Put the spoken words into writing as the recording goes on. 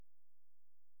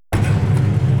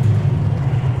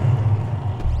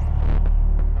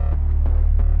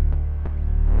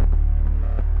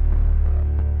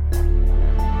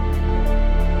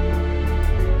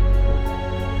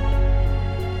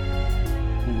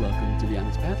the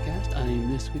Honest Pathcast.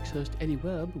 I'm this week's host, Eddie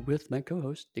Webb, with my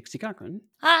co-host, Dixie Cochran.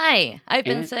 Hi, I've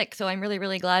been And- sick, so I'm really,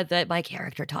 really glad that my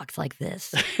character talks like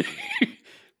this.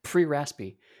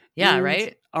 Pre-raspy. Yeah, And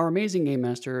right? Our amazing game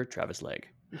master, Travis Legg.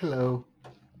 Hello.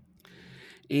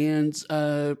 And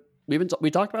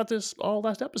we talked about this all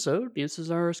last episode. This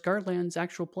is our Scarlands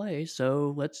actual play,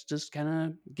 so let's just kind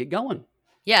of get going.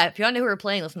 Yeah, if you want to know who we're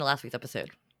playing, listen to last week's episode.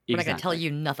 We're not going to tell Exactly.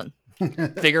 you nothing.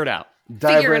 Figure it out.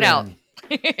 Figure it out.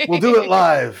 We'll do it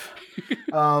live.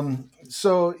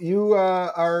 So you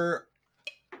are,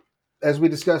 as we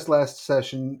discussed last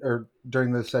session, or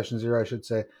during the session 0, I should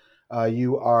say,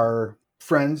 you are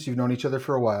friends. You've known each other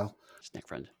for a while. Snake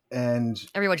friend. And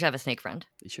Everyone should have a snake friend.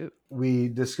 They should. we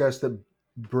discussed that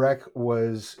Breck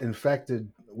was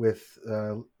infected with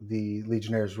the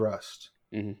Legionnaire's Rust.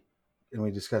 Mm-hmm. And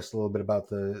we discussed a little bit about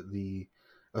the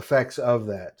effects of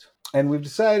that. And we've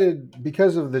decided,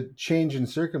 because of the change in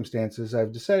circumstances,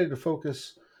 I've decided to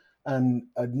focus on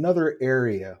another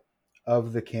area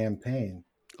of the campaign.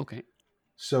 Okay.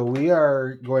 So we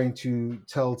are going to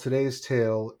tell today's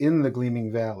tale in the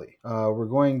Gleaming Valley. We're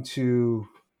going to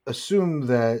assume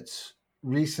that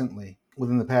recently,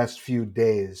 within the past few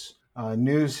days,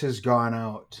 news has gone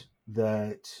out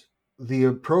that the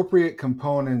appropriate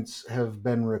components have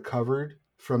been recovered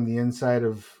from the inside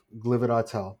of Glivet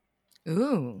Hotel.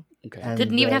 Ooh. Okay. And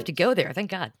Didn't even have to go there,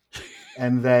 thank God.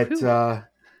 And that,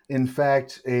 in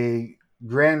fact, a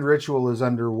grand ritual is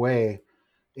underway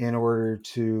in order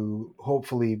to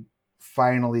hopefully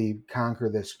finally conquer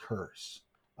this curse.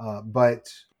 But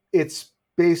it's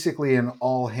basically an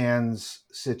all-hands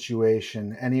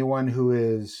situation. Anyone who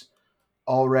is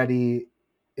already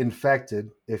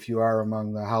infected, if you are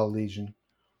among the Hollow Legion,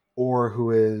 or who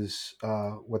is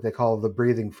what they call the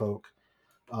breathing folk,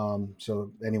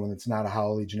 so anyone that's not a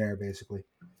Hollow Legionnaire, basically,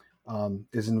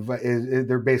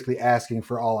 they're basically asking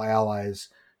for all allies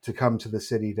to come to the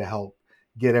city to help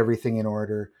get everything in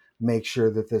order, make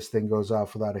sure that this thing goes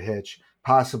off without a hitch,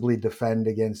 possibly defend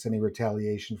against any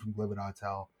retaliation from Glivet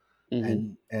Hotel,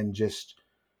 and just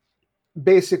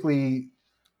basically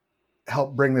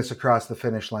help bring this across the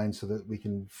finish line so that we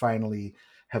can finally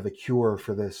have a cure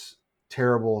for this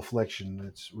terrible affliction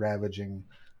that's ravaging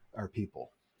our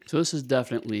people. So this is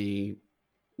definitely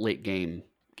late game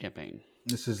campaign.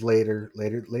 This is late in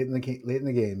the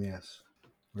game. Yes.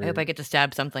 I hope I get to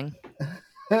stab something.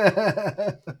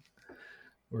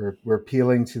 We're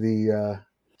appealing to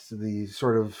the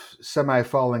sort of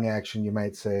semi-falling action, you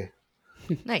might say.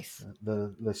 Nice.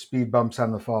 The speed bumps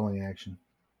on the falling action.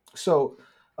 So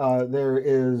there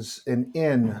is an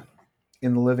inn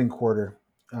in the living quarter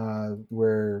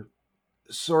where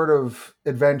sort of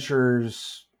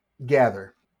adventurers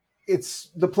gather. It's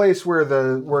the place where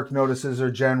the work notices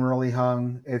are generally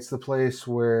hung. It's the place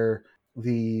where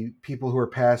the people who are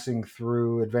passing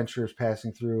through, adventurers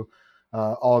passing through,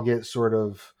 all get sort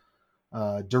of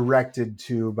directed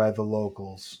to by the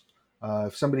locals.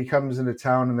 If somebody comes into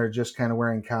town and they're just kind of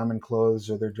wearing common clothes,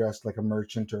 or they're dressed like a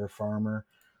merchant or a farmer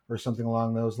or something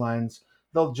along those lines,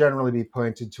 they'll generally be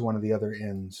pointed to one of the other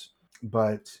inns.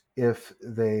 But if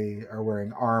they are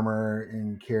wearing armor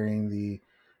and carrying the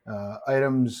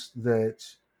items that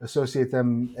associate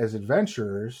them as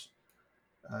adventurers,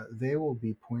 they will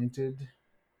be pointed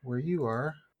where you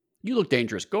are. You look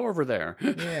dangerous. Go over there.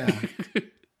 Yeah.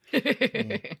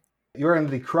 Yeah. You're in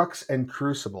the Crux and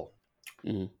Crucible.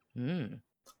 Mm-hmm.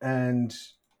 And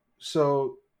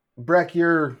so, Breck,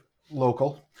 you're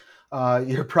local.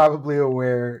 You're probably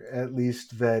aware, at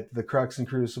least, that the Crux and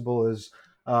Crucible is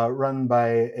run by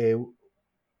a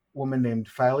woman named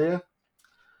Philia.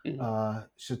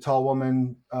 She's a tall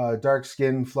woman, dark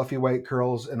skin, fluffy white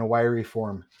curls, and a wiry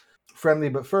form. Friendly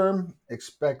but firm,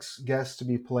 expects guests to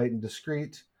be polite and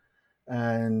discreet.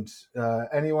 And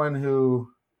anyone who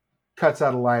cuts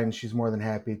out a line, she's more than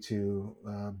happy to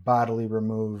bodily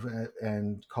remove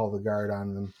and call the guard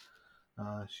on them.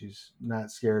 She's not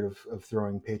scared of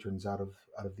throwing patrons out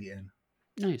of the inn.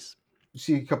 Nice. You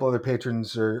see a couple other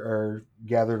patrons are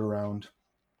gathered around,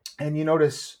 and you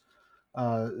notice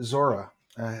Zora,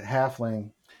 a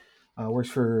halfling, works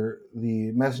for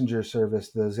the messenger service,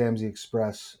 the Zamzi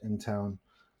Express in town,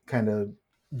 kind of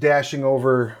dashing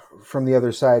over from the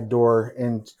other side door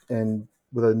and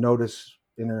with a notice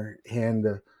in her hand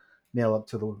to nail up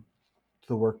to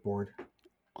the work board.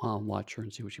 I'll watch her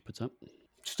and see what she puts up.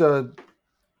 Just a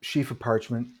sheaf of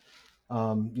parchment.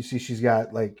 You see she's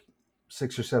got like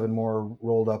 6 or 7 more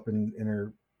rolled up in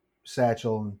her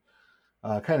satchel,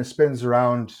 and kind of spins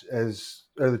around.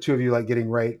 Are the two of you like getting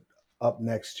right up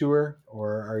next to her,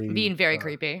 or are you Being very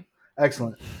creepy?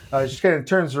 Excellent. She kind of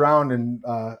turns around and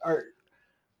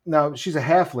now she's a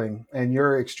halfling, and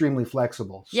you're extremely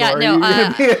flexible. So Yeah, are no, you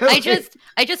gonna be able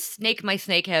I just snake my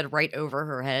snake head right over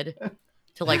her head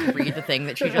to like read the thing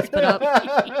that she just put up.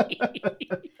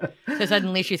 So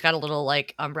suddenly she's got a little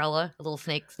like umbrella, a little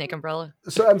snake umbrella.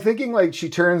 So I'm thinking like she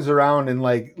turns around and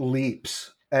like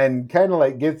leaps and kind of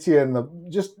like gets you in the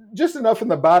just enough in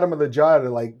the bottom of the jaw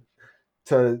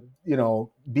to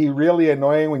be really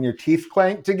annoying when your teeth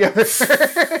clank together.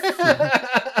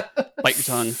 Bite your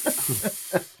tongue.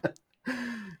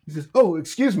 He says, "Oh,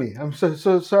 excuse me. I'm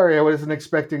so sorry. I wasn't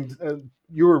expecting.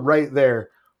 You were right there.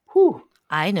 Whew.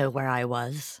 I know where I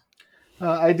was.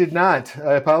 I did not.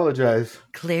 I apologize.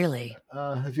 Clearly.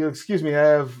 If you'll excuse me, I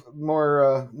have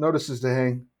more notices to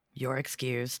hang. You're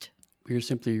excused. We're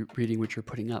simply reading what you're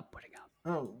putting up.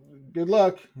 Oh, good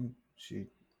luck." She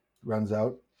runs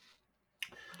out.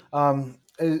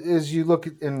 As you look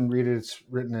and read it, it's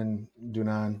written in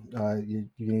Dunan. You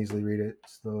can easily read it.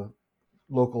 It's the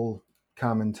local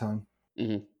common tongue.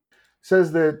 Mm-hmm.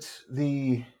 Says that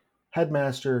the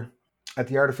headmaster at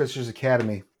the Artificers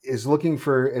Academy is looking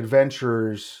for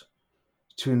adventurers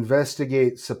to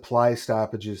investigate supply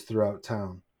stoppages throughout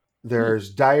town.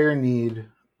 There's dire need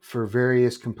for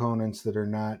various components that are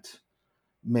not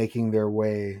making their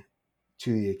way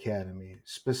to the academy.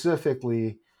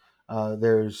 Specifically,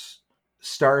 there's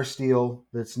star steel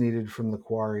that's needed from the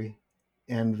quarry,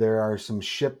 and there are some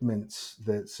shipments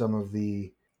that some of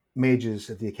the mages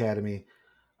at the academy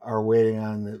are waiting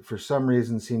on that for some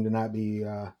reason seem to not be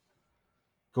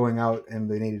going out,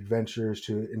 and they need adventurers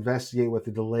to investigate what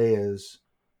the delay is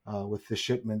with the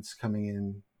shipments coming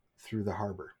in through the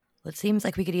harbor. Well, it seems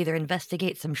like we could either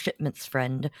investigate some shipments,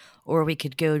 friend, or we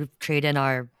could go trade in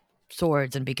our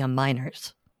swords and become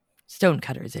miners.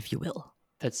 Stonecutters, if you will.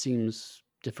 That seems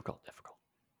difficult.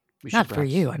 Not for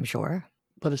you, I'm sure.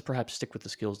 Let us perhaps stick with the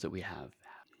skills that we have.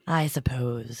 I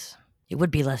suppose. It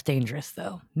would be less dangerous,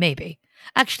 though. Maybe.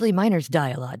 Actually, miners die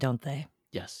a lot, don't they?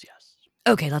 Yes.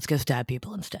 Okay, let's go stab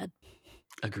people instead.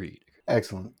 Agreed.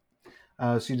 Excellent.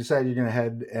 So you decide you're going to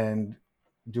head and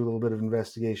do a little bit of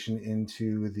investigation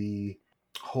into the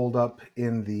holdup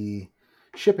in the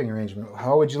shipping arrangement.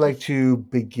 How would you like to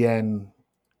begin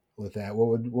with that?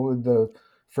 What would the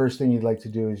first thing you'd like to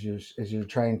do as you're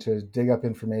trying to dig up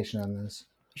information on this?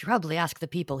 You should probably ask the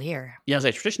people here. Yeah, as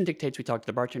tradition dictates, we talk to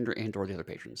the bartender and or the other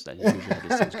patrons. That is usually how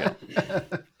these things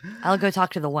go. I'll go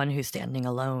talk to the one who's standing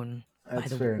alone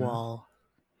That's by fair the wall.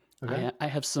 Okay. I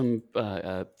have some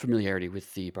familiarity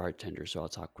with the bartender, so I'll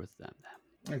talk with them.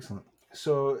 Excellent.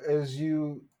 So as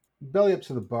you belly up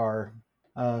to the bar,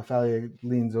 Thalia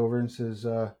leans over and says,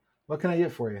 "What can I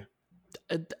get for you?"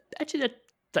 Actually,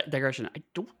 that digression. I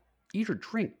don't eat or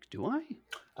drink, do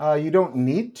I? You don't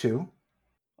need to.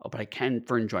 Oh, but I can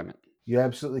for enjoyment. You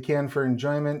absolutely can for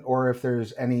enjoyment, or if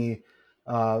there's any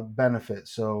benefit.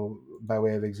 So, by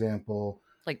way of example,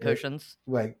 Like potions.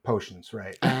 Like potions,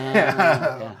 right?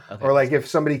 Yeah. Okay. Or like if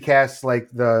somebody casts like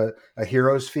a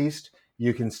hero's feast,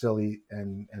 you can still eat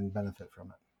and benefit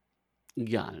from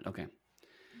it. Got it. Okay.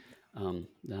 Then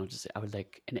I'll just say I would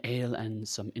like an ale and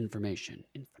some information.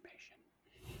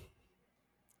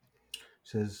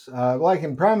 Says, well, I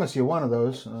can promise you one of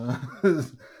those.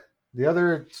 The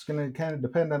other, it's going to kind of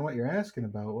depend on what you're asking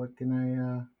about. What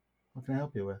can I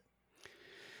help you with?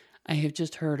 I have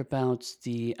just heard about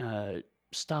the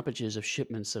stoppages of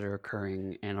shipments that are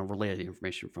occurring, and I'll relay the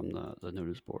information from the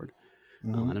notice board.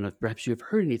 Mm-hmm. I don't know if perhaps you have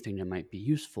heard anything that might be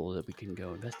useful that we can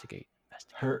go investigate.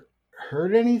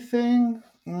 Heard anything?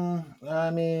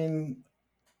 I mean,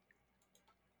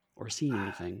 or seen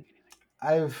anything.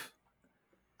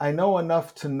 I know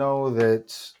enough to know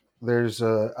that there's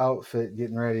a outfit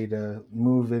getting ready to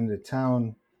move into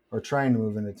town, or trying to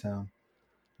move into town,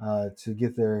 to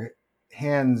get their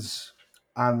hands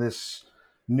on this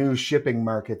new shipping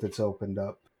market that's opened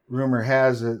up. Rumor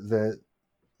has it that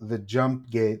the jump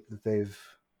gate that they've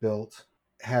built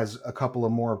has a couple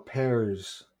of more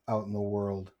pairs out in the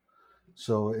world.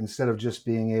 So instead of just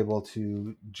being able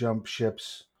to jump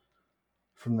ships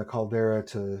from the Caldera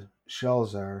to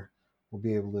Shelzar, we'll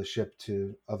be able to ship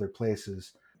to other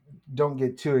places. Don't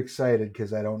get too excited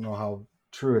because I don't know how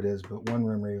true it is, but one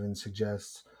rumor even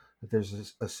suggests that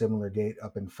there's a similar gate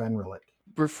up in Fenrilik.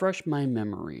 Refresh my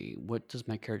memory. What does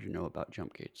my character know about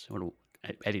jump gates?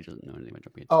 Eddie doesn't know anything about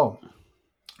jump gates. Oh,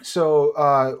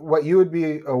 so what you would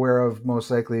be aware of most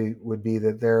likely would be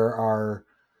that there are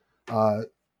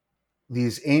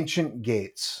these ancient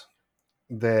gates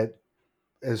that,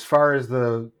 as far as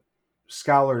the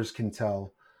scholars can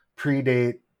tell,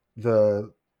 predate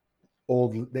the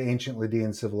ancient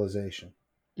Lydian civilization.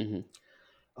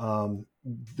 Mm-hmm.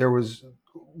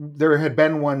 There had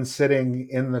been one sitting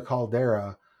in the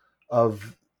caldera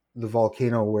of the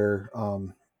volcano where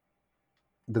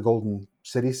the Golden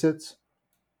City sits,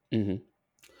 Hmm.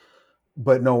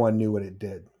 but no one knew what it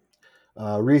did.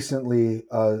 Recently,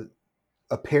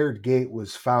 a paired gate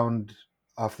was found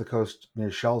off the coast near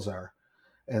Shelzar,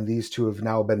 and these two have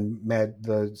now been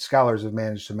the scholars have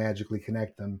managed to magically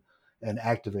connect them and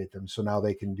activate them, so now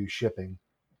they can do shipping,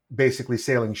 basically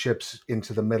sailing ships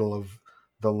into the middle of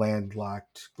the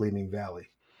landlocked Gleaming Valley.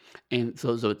 And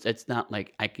so it's not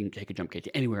like I can take a jump gate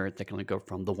to anywhere. They can only go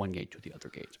from the one gate to the other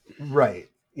gate. Right.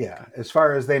 Yeah. As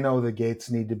far as they know, the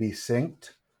gates need to be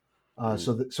synced.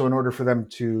 So in order for them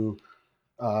to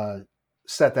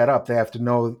set that up, they have to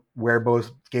know where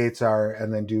both gates are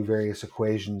and then do various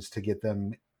equations to get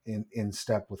them in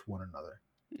step with one another.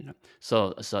 Yeah.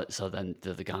 So then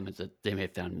the comments that they may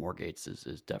have found more gates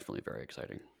is definitely very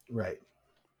exciting. Right.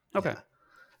 Okay. Yeah.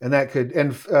 And that could,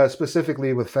 and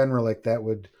specifically with Fenrilic, that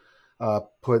would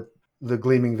put the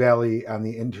Gleaming Valley on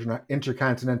the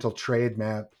intercontinental trade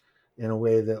map in a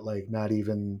way that like not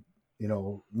even,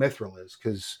 Mithril is,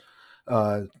 because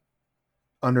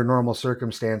under normal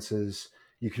circumstances,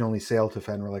 you can only sail to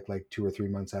Fenrilic like 2 or 3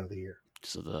 months out of the year.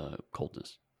 So the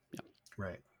coldness. Yeah.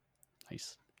 Right.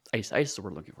 Ice is the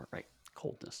word we're looking for, right?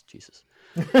 Coldness. Jesus.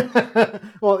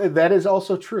 Well, that is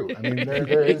also true. I mean,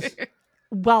 there is.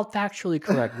 Well, factually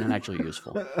correct and actually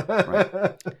useful.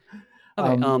 Right.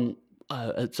 Okay.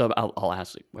 So I'll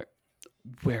ask you,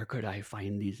 where could I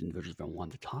find these individuals if I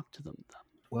want to talk to them?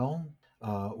 Well,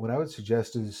 what I would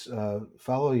suggest is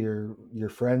follow your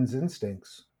friend's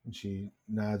instincts. And she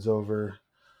nods over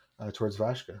towards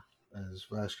Vashka. As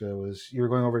Vashka you were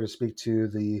going over to speak to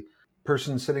the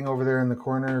person sitting over there in the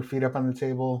corner, feet up on the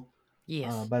table,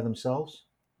 Yes. by themselves.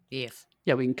 Yes.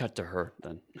 Yeah, we can cut to her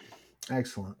then.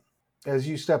 Excellent. As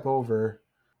you step over,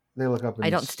 they look up and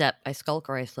I don't step. I skulk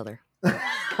or I slither.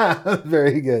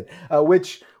 Very good.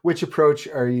 Which approach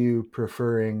are you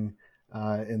preferring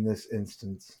in this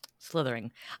instance?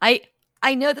 Slithering. I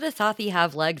know that Asathi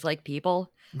have legs like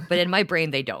people, but in my brain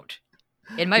they don't.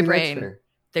 In my I mean, that's brain, fair.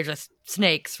 they're just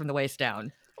snakes from the waist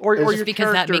down. Or Just your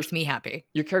because that character- makes me happy.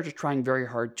 Your character's trying very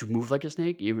hard to move like a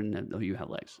snake, even though you have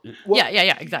legs. Well,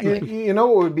 yeah, exactly. You know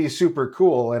what would be super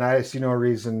cool, and I see no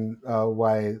reason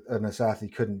why an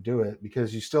Asathi couldn't do it,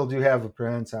 because you still do have a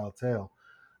prehensile tail.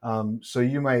 So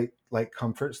you might like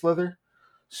comfort slither.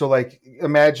 So like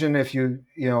imagine if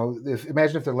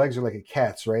imagine if their legs are like a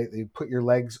cat's, right? You put your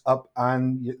legs up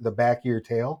on the back of your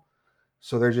tail,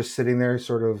 so they're just sitting there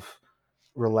sort of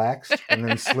relaxed and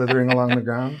then slithering along the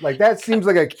ground. Like that seems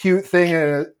like a cute thing,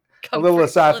 and a little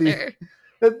Asathi.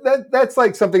 That's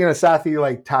like something an Asathi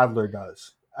like toddler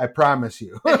does. I promise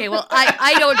you. Okay, well,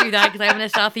 I don't do that because I'm an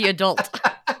Asathi adult,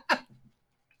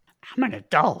 I'm an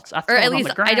adult. or at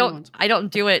least I don't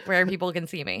do it where people can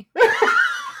see me.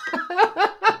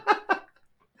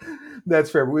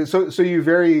 That's fair. So you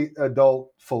very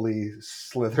adultfully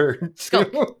slither.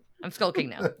 Skulk. I'm skulking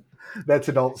now. That's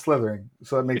adult slithering,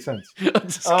 so that makes sense.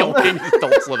 Skulking,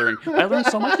 adult slithering. I learned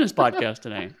so much in this podcast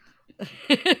today.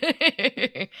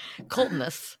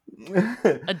 Coldness.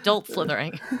 Adult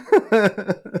slithering.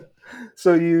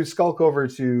 So you skulk over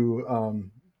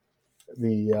to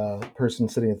the person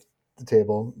sitting at the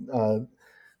table.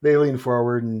 They lean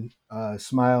forward and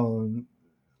smile and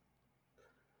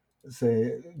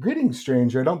say, "Greetings,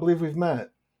 stranger. I don't believe we've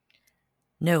met."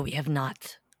 No, we have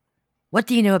not. What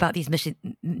do you know about these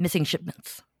missing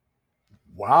shipments?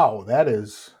 Wow, that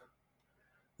is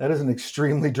an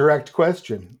extremely direct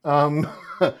question. Well,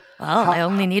 I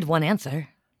only need one answer.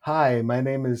 Hi, my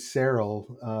name is Cyril.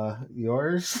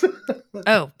 Yours?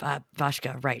 Oh,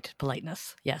 Vashka, right.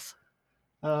 Politeness. Yes.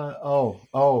 Of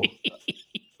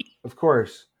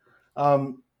course.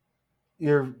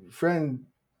 Your friend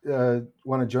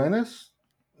want to join us?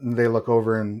 And they look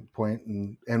over and point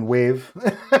and wave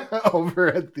over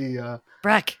at the...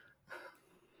 Breck,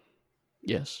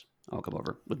 Yes, I'll come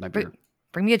over with my beer.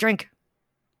 bring me a drink.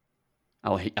 I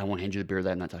won't hand you the beer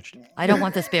that I've not touched. I don't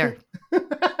want this beer.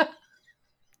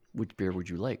 Which beer would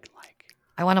you like?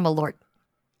 I want a Malort.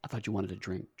 I thought you wanted a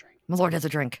drink. Malort has a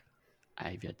drink.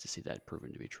 I've yet to see that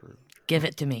proven to be true. Give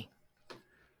it to me.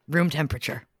 Room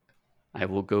temperature. I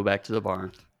will go back to the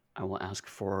bar. I will ask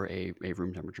for a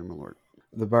room temperature Malort.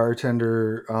 The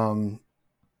bartender,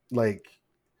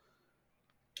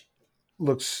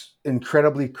 looks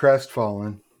incredibly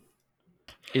crestfallen.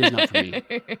 It is not for me.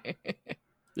 It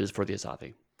is for the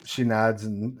Asathi. She nods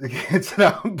and gets it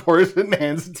out and pours it and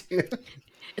hands it to you.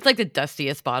 It's like the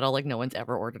dustiest bottle, like no one's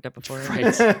ever ordered it before. Right.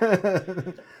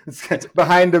 It's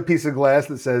behind a piece of glass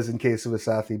that says, "In case of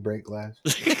Asathi, break glass."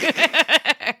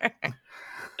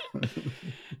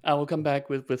 I will come back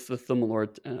with the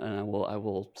Thummalord, and I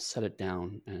will set it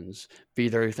down and be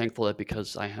very thankful that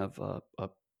because I have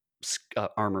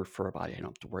armor for a body, I don't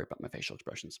have to worry about my facial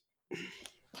expressions.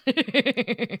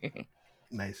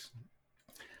 Nice.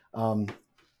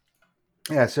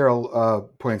 Yeah, Cyril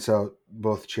points out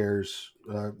both chairs,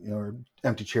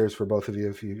 empty chairs for both of you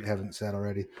if you haven't sat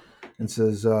already, and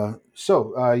says,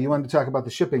 so you wanted to talk about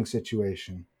the shipping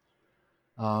situation.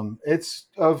 It's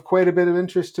of quite a bit of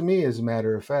interest to me, as a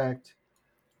matter of fact.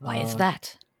 Why is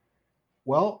that?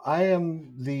 Well, I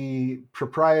am the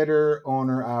proprietor,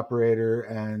 owner, operator,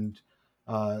 and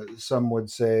some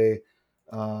would say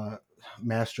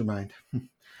mastermind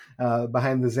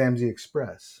behind the Zamzi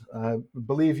Express. I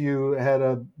believe you had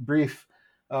a brief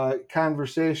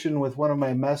conversation with one of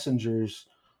my messengers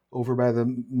over by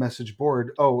the message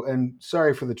board. Oh, and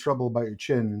sorry for the trouble about your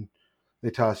chin.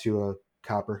 They toss you a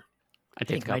copper. I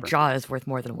think my jaw is worth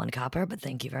more than 1 copper, but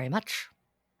thank you very much.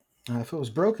 If it was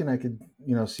broken, I could,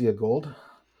 see a gold.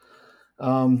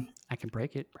 I can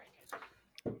break it.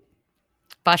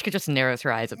 Vashka just narrows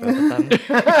her eyes at both of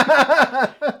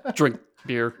them. Drink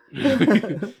beer.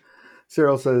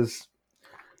 Cyril says,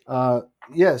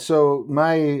 yeah, so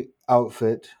my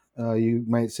outfit, you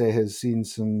might say, has seen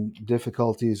some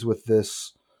difficulties with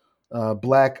this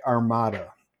Black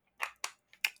Armada.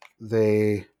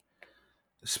 They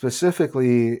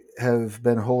specifically have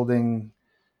been holding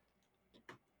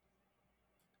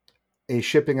a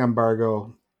shipping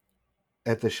embargo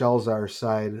at the Shelzar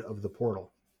side of the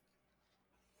portal.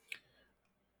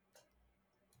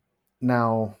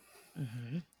 Now,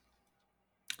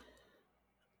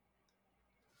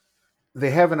 they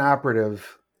have an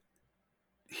operative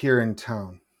here in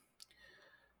town.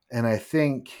 And I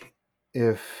think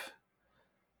if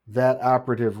that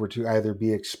operative were to either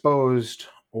be exposed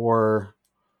or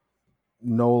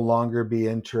no longer be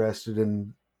interested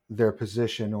in their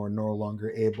position or no longer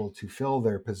able to fill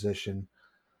their position,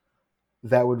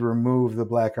 that would remove the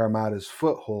Black Armada's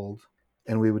foothold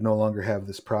and we would no longer have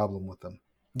this problem with them.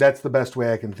 That's the best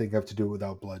way I can think of to do it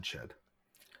without bloodshed.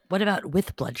 What about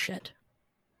with bloodshed?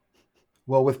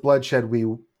 Well, with bloodshed, we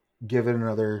give it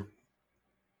another,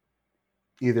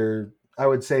 either I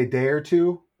would say day or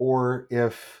two, or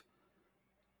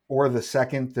the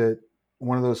second that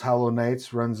one of those Hollow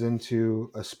Knights runs into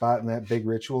a spot in that big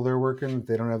ritual they're working that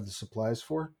they don't have the supplies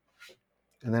for.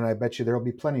 And then I bet you there'll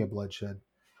be plenty of bloodshed,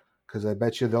 because I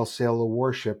bet you they'll sail a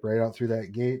warship right out through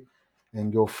that gate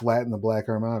and go flatten the Black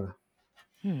Armada.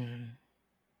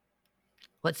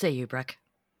 What say you, Breck?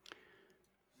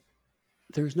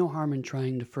 There's no harm in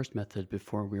trying the first method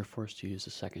before we're forced to use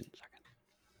the second.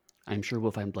 I'm sure we'll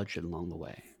find bloodshed along the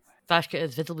way. Vashka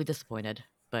is visibly disappointed,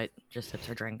 but just sips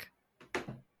her drink.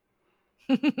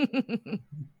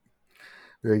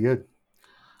 Very good.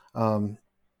 And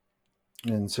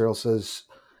Cyril says,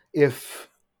 if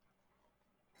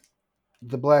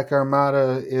the Black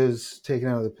Armada is taken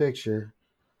out of the picture,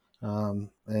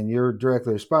 and you're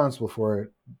directly responsible for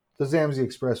it, the Zamzi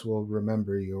Express will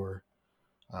remember your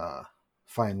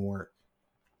fine work.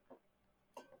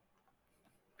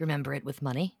 Remember it with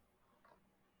money?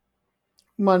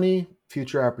 Money,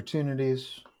 future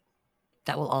opportunities.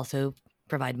 That will also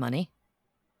provide money?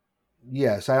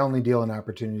 Yes, I only deal in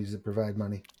opportunities that provide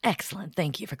money. Excellent.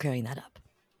 Thank you for clearing that up.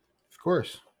 Of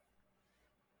course.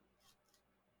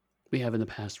 We have in the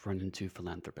past run into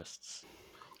philanthropists.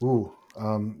 Ooh,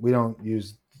 we don't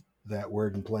use that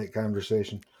word in polite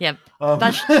conversation. Yep.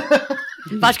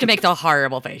 Vashka makes a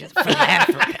horrible face.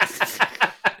 Philanthropists.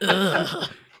 Ugh.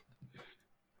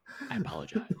 I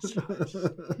apologize.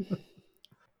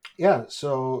 Yeah,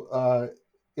 so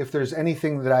if there's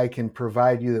anything that I can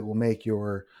provide you that will make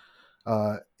your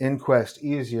inquest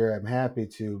easier, I'm happy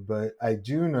to. But I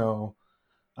do know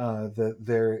that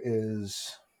there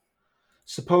is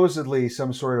supposedly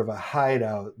some sort of a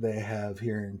hideout they have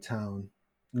here in town.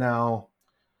 Now,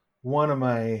 one of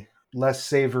my less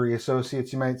savory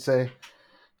associates, you might say,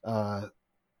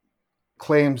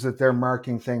 claims that they're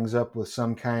marking things up with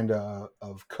some kind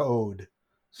of code,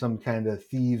 some kind of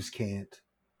thieves' cant.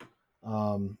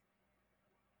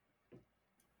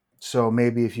 So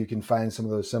maybe if you can find some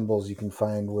of those symbols, you can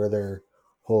find where they're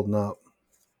holding up.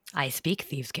 I speak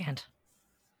thieves' cant.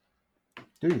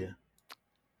 Do you?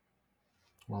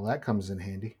 Well, that comes in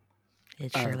handy.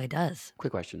 It surely does.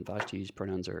 Quick question. Vashti's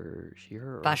pronouns are she,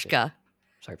 her? Or Vashka.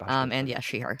 Sorry, Vashka. And yes,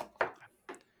 she, her.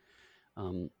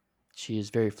 She is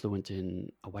very fluent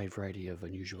in a wide variety of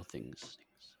unusual things.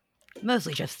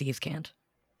 Mostly just thieves' cant.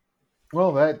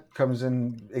 Well, that comes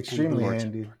in extremely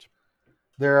handy.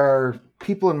 There are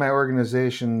people in my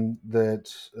organization that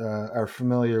are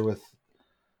familiar with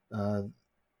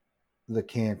the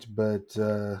cant, but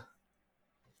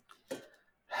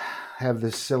have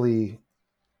this silly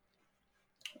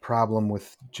problem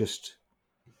with just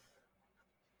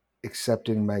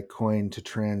accepting my coin to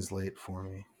translate for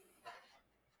me.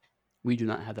 We do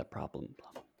not have that problem.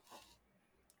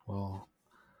 Well,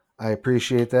 I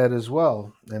appreciate that as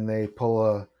well. And they pull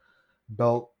a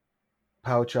belt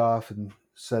pouch off and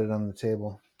set it on the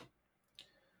table.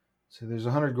 So there's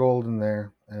 100 gold in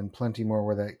there and plenty more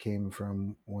where that came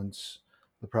from once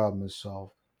the problem is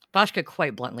solved. Vashka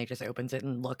quite bluntly just opens it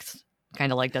and looks,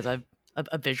 kind of like does a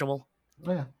visual.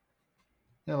 Yeah.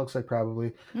 Yeah, it looks like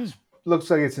probably.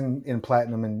 Looks like it's in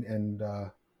platinum and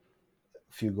a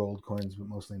few gold coins, but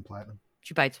mostly in platinum.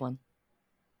 She bites one.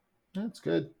 That's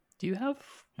good. Do you have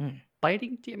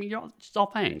biting? I mean, it's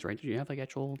all fangs, right? Do you have like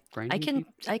actual grinding?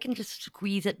 I can just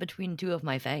squeeze it between two of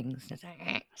my fangs.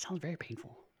 That sounds very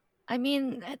painful. I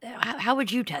mean, how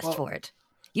would you test for it?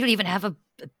 You don't even have a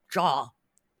jaw.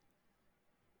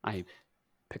 I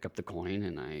pick up the coin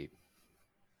and I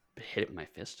hit it with my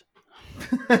fist.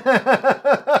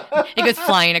 It goes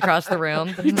flying across the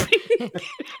room.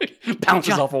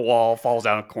 Bounces off a wall, falls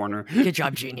down a corner. Good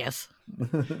job, genius.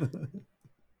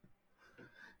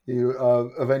 You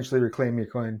eventually reclaim your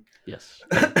coin. Yes.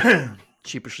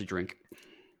 Sheepishly drink.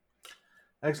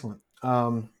 Excellent.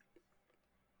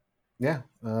 Yeah.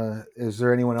 Is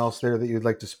there anyone else there that you'd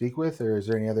like to speak with, or is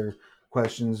there any other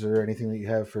questions or anything that you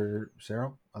have for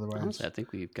Sarah? Otherwise, honestly, I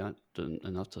think we've got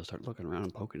enough to start looking around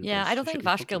and poking. Yeah, I don't think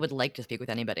Vashka would like to speak with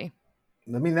anybody.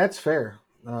 I mean, that's fair,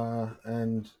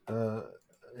 and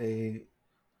a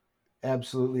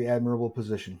absolutely admirable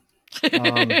position.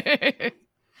 I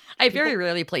very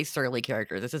rarely play surly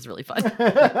characters. This is really fun.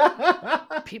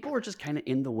 People are just kind of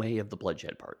in the way of the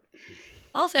bloodshed part.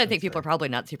 Also, I think people are probably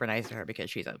not super nice to her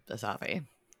because she's a Safi.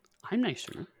 I'm nice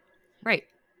to her. Right.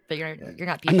 But you're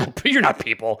not people. You're not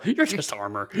people. You're just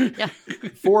armor. Yeah.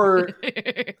 For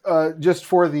just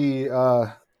for the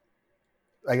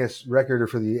I guess record or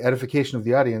for the edification of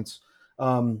the audience,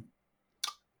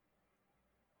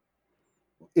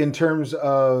 in terms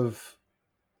of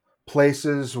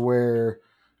places where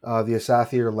the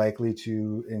Asathi are likely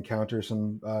to encounter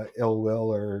some ill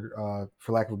will or,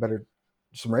 for lack of a better,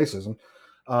 some racism,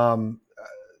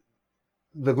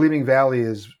 the Gleaming Valley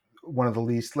is one of the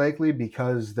least likely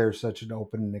because they're such an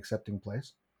open and accepting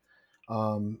place.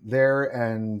 There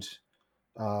and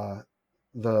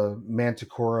the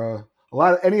Manticora,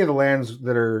 any of the lands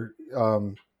that are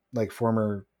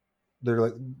they're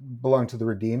like belong to the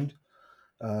Redeemed,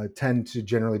 tend to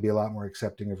generally be a lot more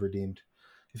accepting of Redeemed.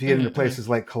 If you get into places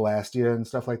like Calastia and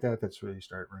stuff like that, that's where you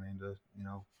start running into,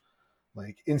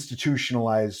 like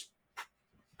institutionalized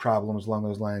problems along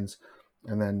those lines.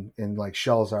 And then in like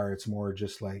Shelzar, it's more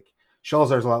just like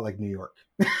Shelzar's a lot like New York.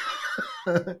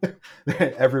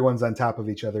 Everyone's on top of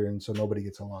each other, and so nobody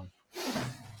gets along.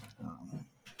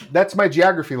 That's my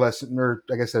geography lesson, or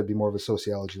I guess that'd be more of a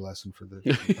sociology lesson for the.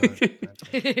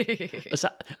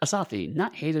 Asathi,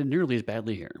 not hated nearly as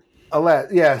badly here.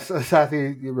 Yes,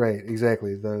 Asathi, right,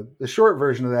 exactly. The short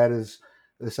version of that is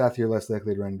the Asathi are less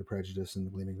likely to run into prejudice in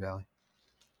the Gleaming Valley.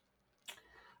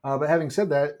 But having said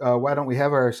that, why don't we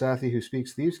have our Asathi who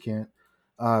speaks Thieves' Cant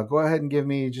go ahead and give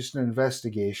me just an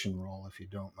investigation roll, if you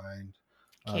don't mind.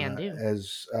 Can do.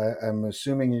 As I'm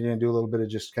assuming you're going to do a little bit of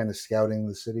just kind of scouting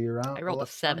the city around. I rolled a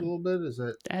 7. A little bit. Is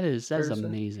that? That is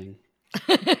amazing.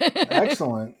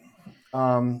 Excellent.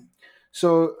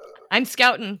 So I'm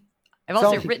scouting. I've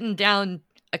also written down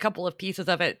a couple of pieces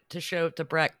of it to show to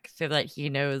Breck so that he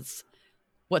knows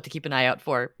what to keep an eye out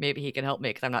for. Maybe he can help me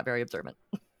because I'm not very observant.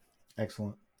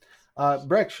 Excellent.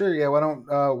 Breck, sure. Yeah. Why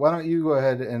don't you go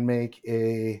ahead and make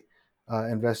a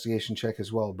investigation check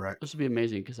as well, Breck? This would be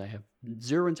amazing because I have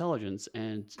 0 intelligence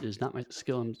and it is not my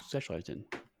skill I'm specialized in.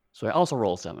 So I also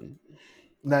roll a 7.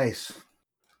 Nice.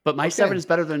 But my 7 is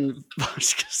better than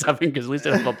 7 because at least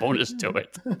I have a bonus to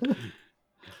it.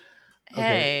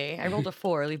 Hey, I rolled a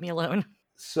 4. Leave me alone.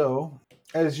 So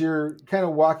as you're kind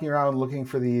of walking around looking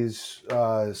for these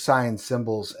signs,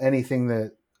 symbols, anything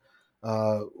that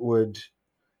would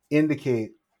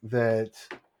indicate that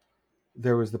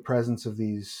there was the presence of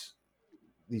these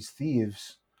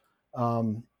thieves,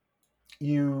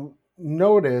 you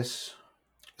notice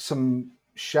some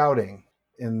shouting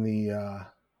in the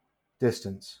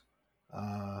distance.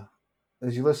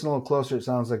 As you listen a little closer, it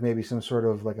sounds like maybe some sort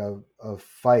of like a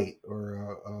fight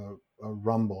or a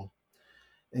rumble.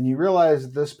 And you realize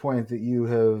at this point that you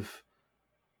have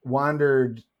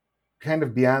wandered kind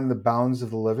of beyond the bounds of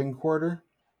the living quarter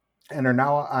and are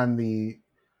now on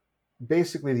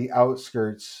basically the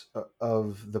outskirts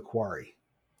of the quarry.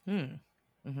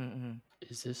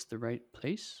 Is this the right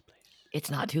place?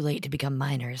 It's not too late to become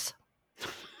miners.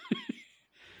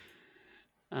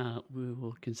 We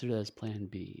will consider that as Plan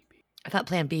B. I thought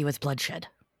Plan B was bloodshed.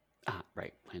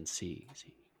 Right. Plan C.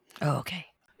 Oh, okay.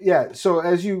 Yeah. So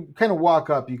as you kind of walk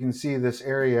up, you can see this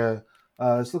area.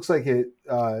 This looks like it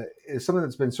is something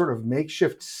that's been sort of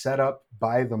makeshift set up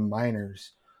by the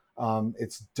miners.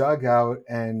 It's dug out,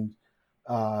 and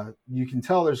you can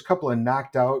tell there's a couple of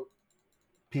knocked out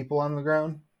people on the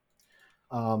ground.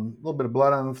 A little bit of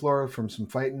blood on the floor from some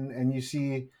fighting, and you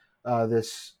see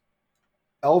this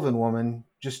elven woman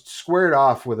just squared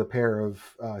off with a pair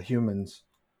of humans.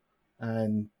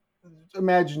 And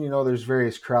imagine, there's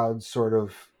various crowds sort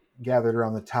of gathered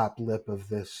around the top lip of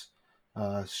this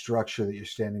structure that you're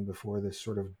standing before, this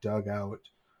sort of dugout,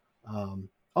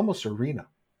 almost arena.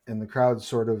 And the crowd's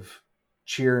sort of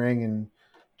cheering and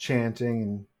chanting.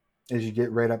 And as you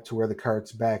get right up to where the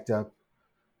cart's backed up,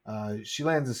 she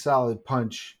lands a solid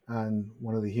punch on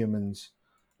one of the humans,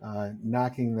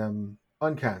 knocking them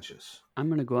unconscious. I'm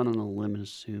going to go out on a limb and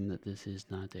assume that this is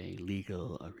not a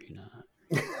legal arena.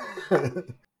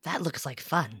 That looks like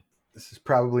fun. This is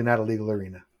probably not a legal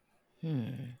arena.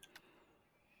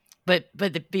 But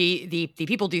the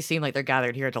people do seem like they're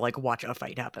gathered here to like watch a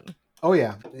fight happen. Oh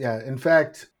yeah. In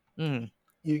fact,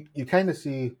 you kind of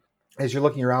see, as you're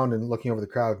looking around and looking over the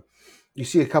crowd, you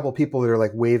see a couple people that are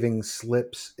like waving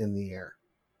slips in the air.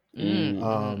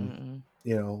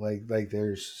 Like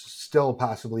there's still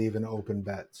possibly even open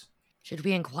bets. Should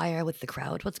we inquire with the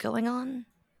crowd what's going on?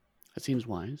 That seems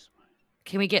wise.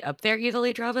 Can we get up there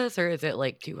easily, Travis, or is it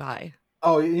like too high?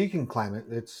 Oh, you can climb it.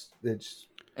 It's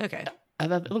okay.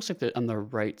 It looks like on the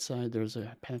right side there's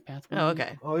a pathway. Oh,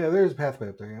 okay. Oh yeah, there's a pathway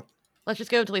up there. Yeah. Let's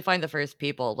just go until we find the first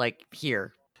people, like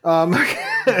here.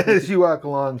 As you walk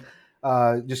along,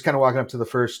 just kind of walking up to the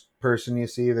first person you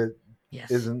see that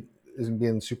isn't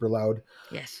being super loud.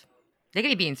 Yes, they could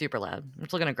be being super loud. I'm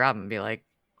still gonna grab them and be like,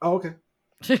 "Oh, okay."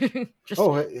 Hey,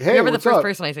 whoever the first up?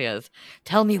 person I see is,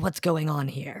 tell me what's going on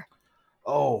here.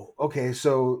 Oh, okay.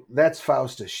 So that's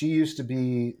Fausta. She used to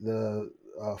be the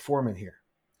foreman here,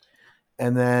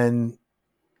 and then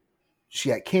she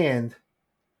got canned,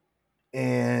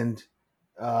 and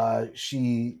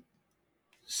she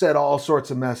said all sorts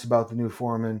of mess about the new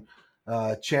foreman,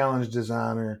 challenged his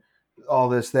honor, all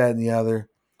this, that, and the other.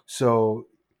 So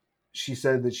she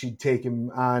said that she'd take him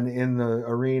on in the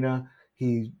arena.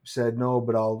 He said no,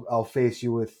 but I'll face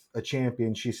you with a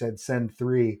champion. She said send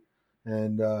 3,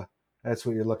 and that's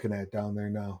what you're looking at down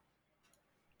there now.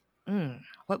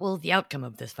 What will the outcome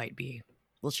of this fight be?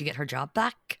 Will she get her job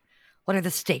back? What are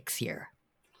the stakes here?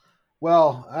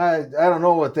 Well, I don't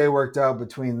know what they worked out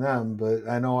between them, but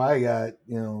I know I got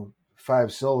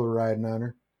 5 silver riding on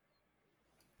her.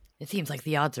 It seems like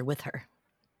the odds are with her.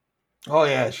 Oh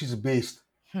yeah, she's a beast.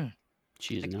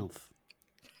 She's an elf.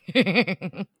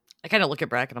 I kind of look at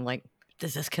Brack and I'm like,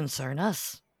 does this concern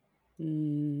us?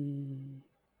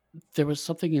 There was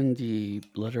something in the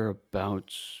letter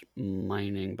about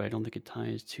mining, but I don't think it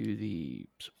ties to the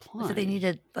supply. So they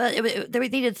needed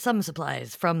some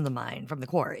supplies from the mine, from the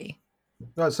quarry.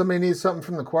 Oh, somebody needs something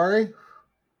from the quarry?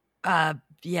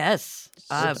 Yes.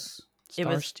 Star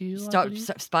Steel? Star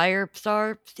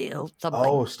Steel, something.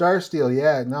 Oh, Star Steel,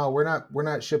 yeah. No, we're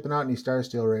not shipping out any Star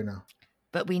Steel right now.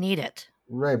 But we need it.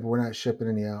 Right, but we're not shipping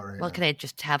any out right now. Well, can I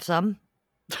just have some?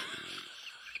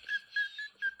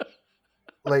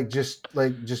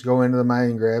 Just go into the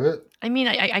mine and grab it? I mean,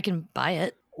 I can buy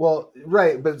it. Well,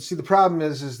 right, but see, the problem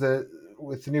is that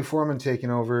with the new foreman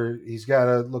taking over, he's got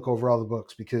to look over all the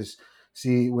books because,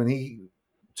 see, when he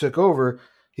took over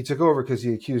because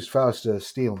he accused Fausta of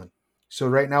stealing. So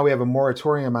right now we have a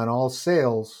moratorium on all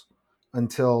sales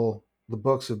until the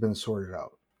books have been sorted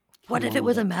out. What if it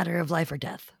was a matter of life or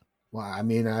death? Well, I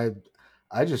mean, I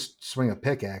just swing a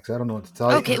pickaxe. I don't know what to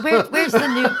tell you. Okay, where's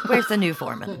the new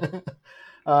foreman?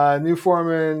 New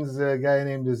foreman's a guy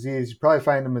named Aziz. You probably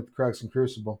find him at the Crux and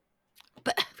Crucible.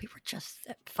 But we were just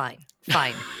fine.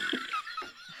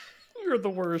 You're the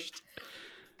worst.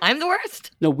 I'm the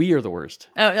worst? No, we are the worst.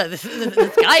 Oh, no, this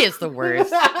guy is the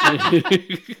worst.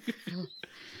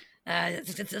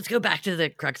 Let's go back to the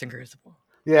Crux and Crucible.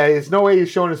 Yeah, there's no way he's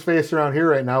showing his face around here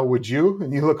right now, would you?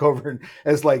 And you look over and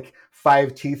as like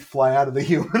 5 teeth fly out of the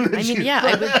human. I mean,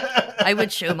 yeah, I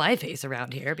would show my face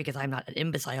around here because I'm not an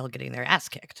imbecile getting their ass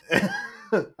kicked.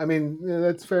 I mean,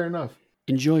 that's fair enough.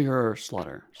 Enjoy your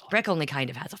slaughter. Breck only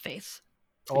kind of has a face.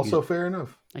 Also fair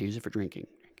enough. I use it for drinking.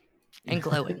 And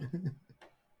glowing.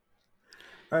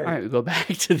 All right, we go back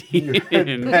to the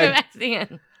inn. Go back to the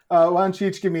inn. Why don't you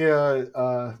each give me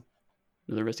another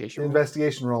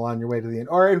investigation roll on your way to the inn?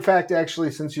 Or in fact,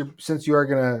 actually, since you are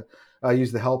gonna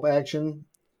use the help action,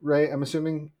 right? I'm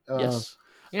assuming. Yes.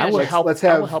 Yeah, I will help. Let's I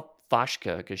have will help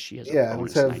Vashka because she has a Yeah,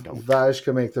 bonus let's and I have don't.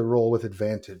 Vashka make the roll with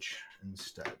advantage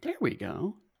instead. There we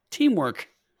go. Teamwork.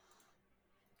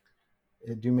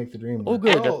 Do make the dream Oh, work.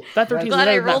 good. That 13 is Glad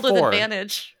I better than rolled that with 4.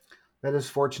 advantage. That is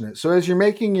fortunate. So as you're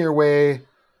making your way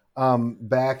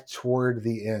back toward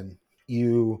the inn,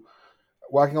 you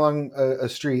walking along a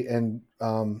street, and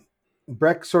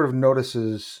Breck sort of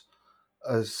notices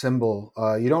a symbol.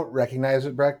 You don't recognize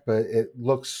it, Breck, but it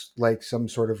looks like some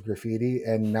sort of graffiti.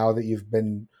 And now that you've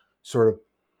been sort of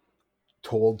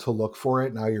told to look for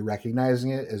it, now you're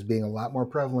recognizing it as being a lot more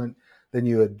prevalent than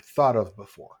you had thought of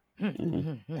before.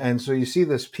 And so you see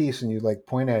this piece and you like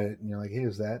point at it and you're like, hey,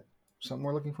 is that something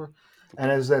we're looking for?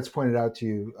 And as that's pointed out to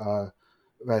you,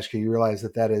 Vashka, you realize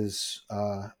that is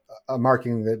a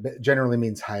marking that generally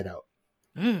means hideout.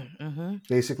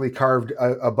 Basically carved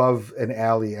above an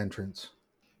alley entrance.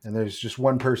 And there's just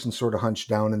one person sort of hunched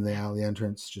down in the alley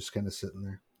entrance, just kind of sitting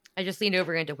there. I just leaned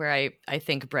over into where I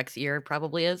think Breck's ear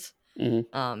probably is.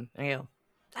 Mm-hmm. And I go,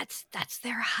 that's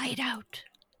their hideout,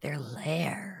 their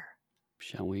lair.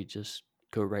 Shall we just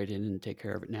go right in and take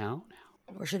care of it now?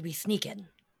 Or should we sneak in?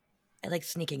 I like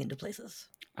sneaking into places.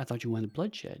 I thought you wanted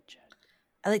bloodshed, Jed.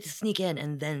 I like to sneak in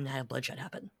and then have bloodshed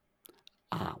happen.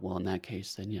 Well, in that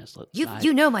case, then yes. Let's.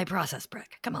 You know my process,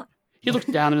 Breck. Come on. He looks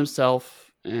down at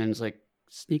himself and is like,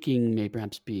 sneaking may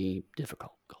perhaps be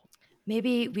difficult.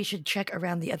 Maybe we should check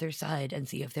around the other side and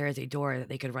see if there is a door that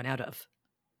they could run out of.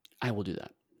 I will do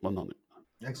that. One moment.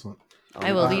 Excellent.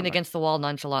 I will lean against the wall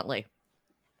nonchalantly.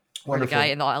 Where the guy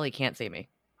in the alley can't see me.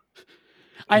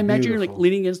 I imagine you're like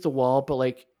leaning against the wall, but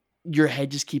like your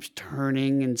head just keeps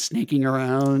turning and snaking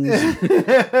around.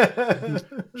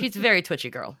 She's a very twitchy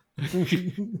girl.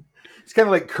 It's kind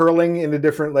of like curling into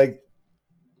different like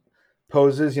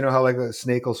poses. You know how like a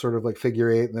snake will sort of like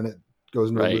figure 8 and then it goes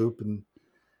into a loop and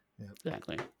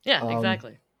exactly. Yeah,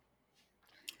 exactly.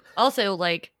 Also,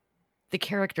 like the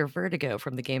character Vertigo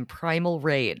from the game Primal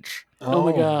Rage. Oh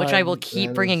my god! Which I will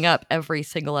keep bringing up every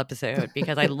single episode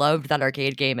because I loved that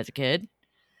arcade game as a kid,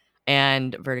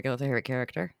 and Vertigo is a favorite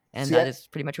character, and that is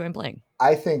pretty much who I'm playing.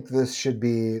 I think this should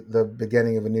be the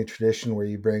beginning of a new tradition where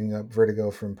you bring up Vertigo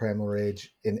from Primal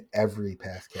Rage in every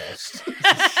Pathcast.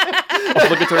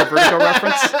 Obligatory Vertigo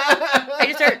reference. I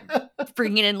just start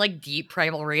bringing in like deep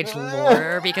Primal Rage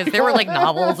lore because there were like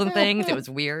novels and things. It was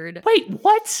weird. Wait,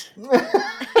 what?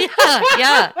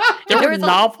 Yeah. There were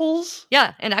novels?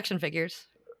 Yeah, and action figures.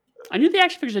 I knew the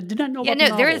action figures. I did not know about the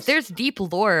novels. There's deep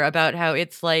lore about how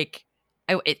it's like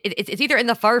it's either in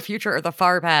the far future or the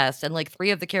far past, and like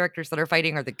 3 of the characters that are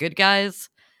fighting are the good guys.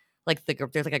 Like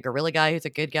there's like a gorilla guy who's a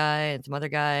good guy, and some other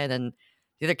guy, and then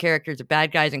the other characters are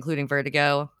bad guys, including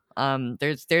Vertigo.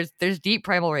 There's deep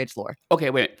Primal Rage lore. Okay,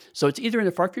 wait. So it's either in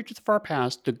the far future or the far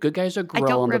past. The good guys are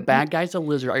gorilla, and the bad guys are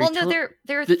lizard.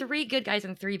 There are 3 good guys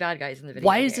and 3 bad guys in the video.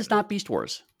 Why is this not Beast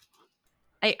Wars?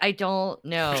 I don't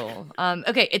know.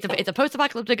 Okay, it's a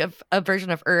post-apocalyptic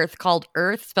version of Earth called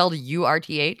Earth, spelled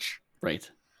URTH. Right.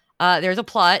 There's a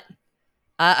plot.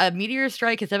 A meteor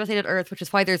strike has devastated Earth, which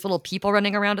is why there's little people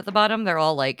running around at the bottom. They're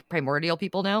all like primordial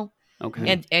people now.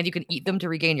 Okay. And you can eat them to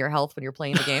regain your health when you're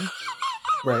playing the game.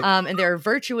 Right. And there are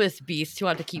virtuous beasts who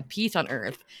want to keep peace on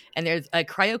Earth. And there's a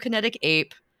cryokinetic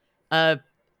ape, a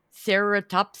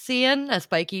ceratopsian, a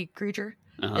spiky creature,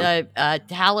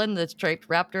 Talon, the striped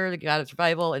raptor, the god of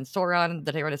survival, and Sauron,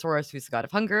 the Tyrannosaurus, who's the god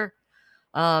of hunger.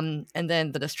 And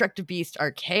then the destructive beasts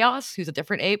are Chaos, who's a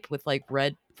different ape with like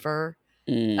red fur.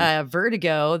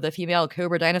 Vertigo, the female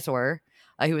cobra dinosaur,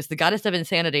 who is the goddess of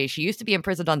insanity. She used to be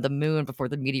imprisoned on the moon before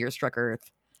the meteor struck Earth.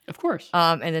 Of course.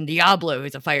 And then Diablo,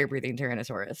 who's a fire-breathing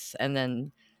Tyrannosaurus. And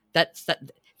then that.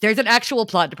 There's an actual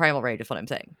plot to Primal Rage, is what I'm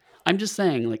saying. I'm just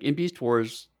saying, like in Beast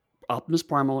Wars, Optimus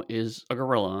Primal is a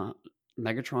gorilla,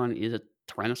 Megatron is a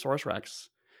Tyrannosaurus Rex,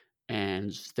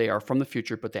 and they are from the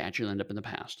future, but they actually end up in the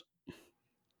past.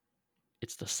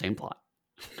 It's the same plot.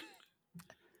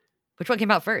 Which one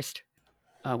came out first?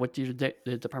 What year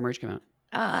did the Primal Rage come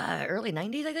out? Early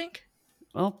 90s, I think.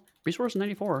 Well, Beast Wars in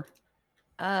 94.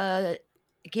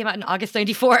 It came out in August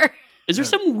 94. Is there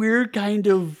some weird kind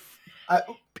of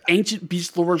ancient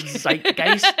Beast Lore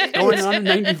zeitgeist going on in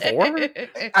 94?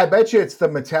 I bet you it's the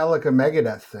Metallica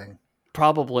Megadeth thing.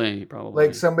 Probably.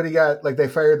 Like somebody they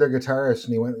fired their guitarist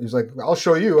and he was like, I'll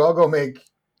show you, I'll go make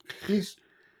Beast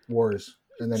Wars.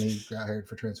 And then he got hired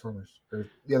for Transformers. Or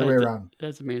the other way around.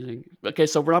 That's amazing. Okay,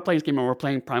 so we're not playing this game, we're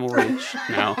playing Primal Rage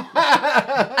now.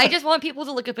 I just want people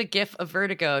to look up a GIF of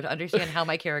Vertigo to understand how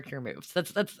my character moves.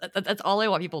 That's all I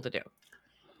want people to do.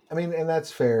 I mean, and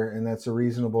that's fair, and that's a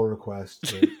reasonable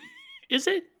request. Is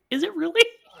it? Is it really?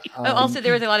 Also,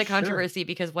 there was a lot of controversy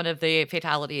because one of the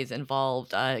fatalities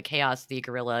involved Chaos, the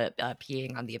gorilla,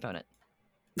 peeing on the opponent.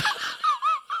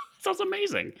 Sounds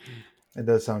amazing. It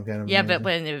does sound kind of Yeah, amazing. but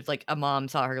when it was like a mom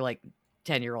saw her like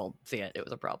 10-year-old see it, it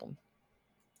was a problem.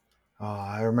 Oh,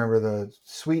 I remember the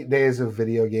sweet days of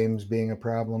video games being a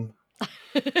problem.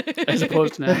 As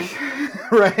opposed to now.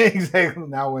 Right, exactly.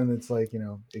 Now when it's like,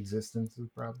 existence is a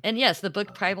problem. And yes, the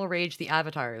book Primal Rage: The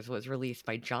Avatars was released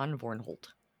by John Vornholt.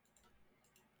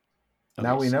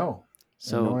 Now we know.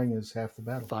 So knowing is half the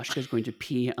battle. Vashka is going to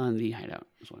pee on the hideout.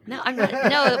 No, I'm not.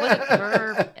 No, it wasn't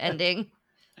her ending.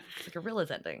 It's like Gorilla's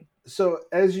ending. So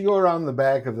as you go around the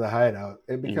back of the hideout,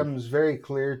 it becomes very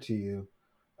clear to you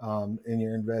in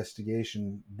your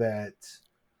investigation that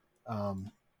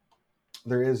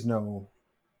there is no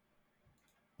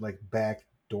like back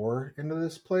door into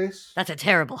this place. That's a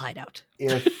terrible hideout.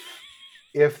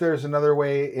 If there's another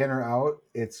way in or out,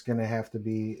 it's going to have to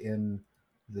be in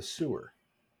the sewer.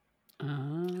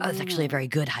 Oh, it's actually a very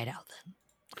good hideout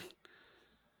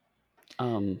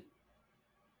then.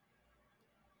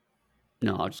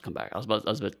 No, I'll just come back. I was about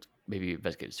to maybe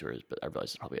investigate the sewers, but I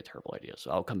realized it's probably a terrible idea. So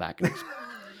I'll come back and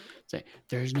say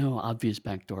there's no obvious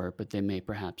back door, but they may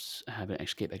perhaps have an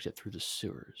escape exit through the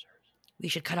sewers. We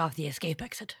should cut off the escape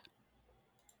exit.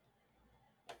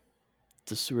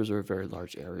 The sewers are a very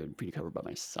large area and pretty covered by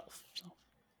myself. So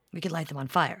we could light them on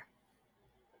fire.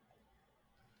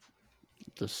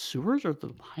 The sewers or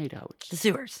the hideouts? The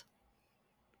sewers.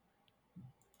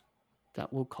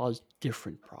 That will cause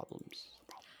different problems.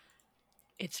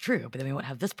 It's true, but then we won't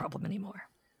have this problem anymore.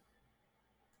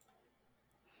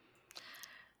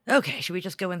 Okay, should we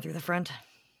just go in through the front?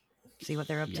 See what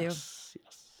they're up to? Yes.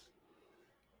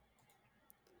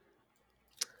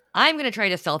 I'm going to try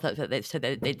to stealth it so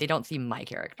that they don't see my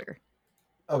character.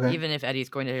 Okay. Even if Eddie's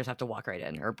going to just have to walk right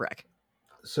in, or Breck.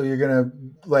 So you're going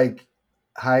to,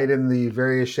 hide in the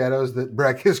various shadows that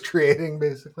Breck is creating,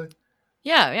 basically?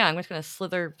 Yeah, I'm just going to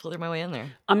slither my way in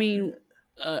there. I mean,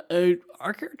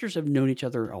 our characters have known each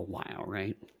other a while,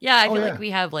 right? Yeah, I feel like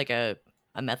we have, a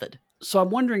method. So I'm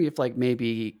wondering if,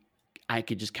 maybe I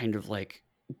could just kind of,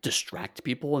 distract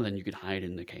people and then you could hide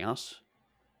in the chaos.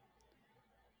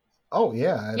 Oh,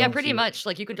 yeah. Yeah, pretty much.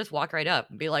 You could just walk right up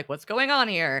and be like, what's going on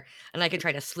here? And I could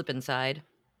try to slip inside.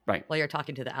 Right. While you're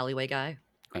talking to the alleyway guy.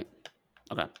 Right.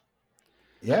 Okay.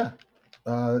 Yeah.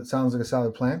 It sounds like a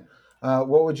solid plan.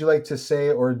 What would you like to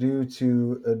say or do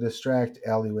to distract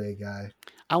alleyway guy?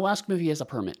 I'll ask him if he has a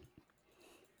permit.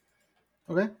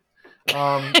 Okay.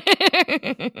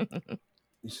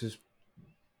 He says,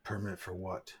 permit for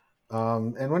what?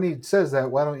 And when he says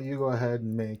that, why don't you go ahead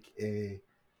and make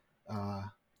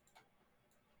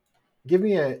give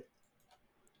me a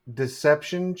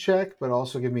deception check, but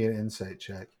also give me an insight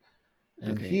check.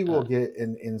 And he will get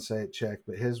an insight check,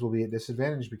 but his will be at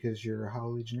disadvantage because you're a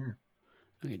Hollow Legionnaire.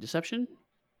 Okay, deception?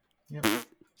 Yep.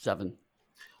 7.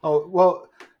 Oh, well,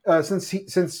 since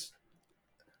he's an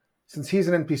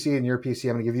NPC and you're a PC,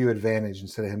 I'm going to give you advantage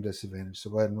instead of him disadvantage.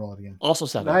 So go ahead and roll it again. Also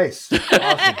 7. Nice.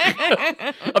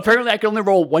 Awesome. Apparently, I can only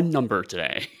roll one number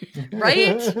today.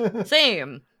 Right?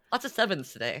 Same. Lots of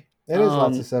 7s today. It is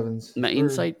lots of 7s. My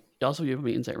insight, also you have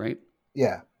me insight, right?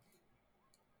 Yeah.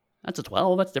 That's a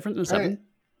 12. That's different than 7. Right.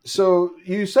 So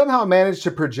you somehow managed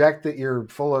to project that you're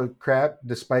full of crap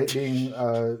despite being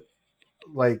Hollow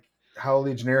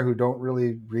Legionnaire who don't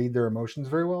really read their emotions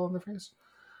very well on their face.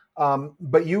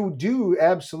 But you do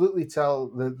absolutely tell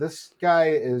that this guy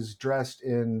is dressed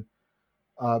in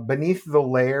beneath the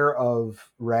layer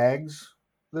of rags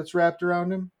that's wrapped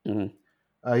around him.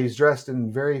 Mm-hmm. He's dressed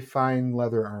in very fine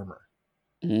leather armor.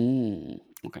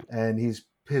 Okay. And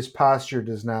his posture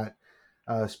does not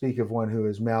speak of one who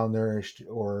is malnourished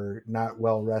or not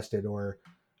well rested or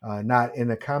not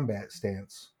in a combat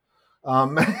stance.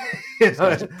 This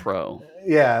guy's a pro.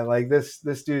 Yeah,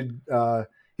 this dude.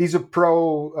 He's a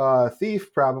pro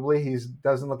thief, probably. He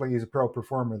doesn't look like he's a pro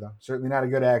performer, though. Certainly not a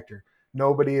good actor.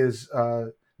 Nobody is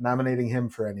nominating him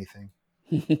for anything.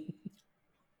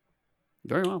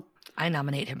 Very well. I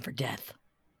nominate him for death.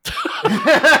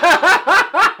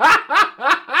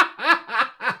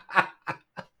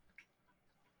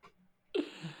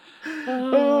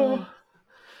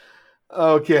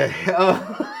 Okay.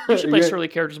 You should play Shirley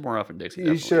characters more often, Dixie.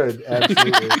 You should,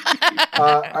 absolutely.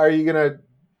 Are you going to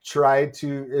try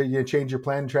to change your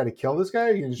plan and try to kill this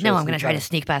guy? No, I'm going to try to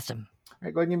sneak past him. All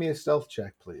right, go ahead and give me a stealth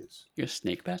check, please. You're going to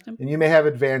snake past him? And you may have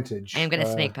advantage. I am going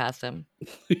to snake past him.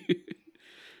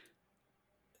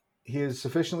 He is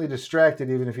sufficiently distracted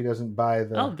even if he doesn't buy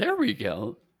the... Oh, there we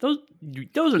go. Those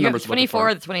are you numbers. 24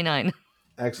 or 29.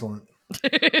 Excellent.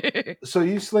 So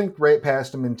you slink right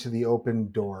past him into the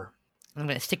open door. I'm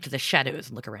going to stick to the shadows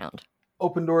and look around.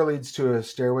 Open door leads to a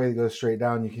stairway that goes straight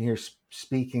down. You can hear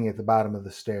speaking at the bottom of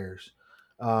the stairs.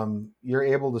 you're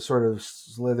able to sort of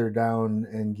slither down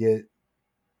and get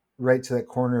right to that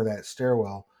corner of that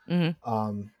stairwell.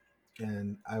 Mm-hmm.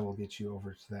 And I will get you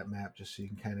over to that map just so you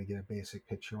can kind of get a basic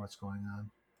picture of what's going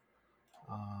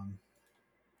on.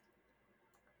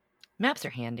 Maps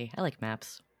are handy. I like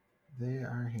maps. They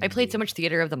are handy. I played so much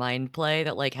Theater of the Mind play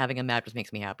that like having a map just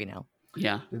makes me happy now.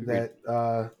 Yeah. Did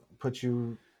that put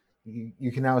you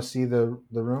can now see the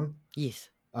room? Yes.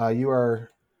 You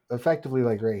are effectively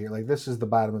like right here. Like this is the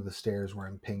bottom of the stairs where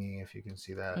I'm pinging, if you can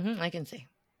see that. Mm-hmm, I can see.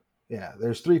 Yeah,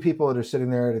 there's 3 people that are sitting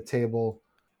there at a table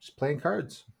just playing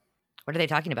cards. What are they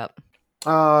talking about?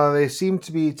 They seem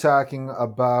to be talking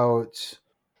about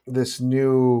this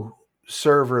new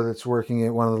server that's working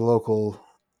at one of the local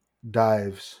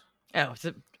dives. Oh,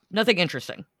 so nothing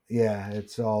interesting. Yeah,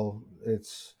 it's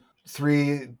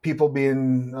 3 people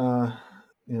being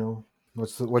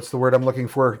what's the word I'm looking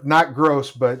for? Not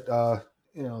gross, but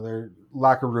they're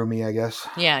locker roomy, I guess.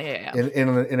 Yeah.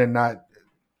 In a not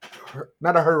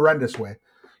a horrendous way.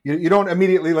 You don't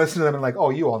immediately listen to them and like,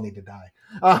 oh, you all need to die.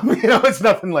 It's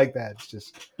nothing like that. It's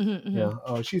just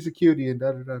oh, she's a cutie and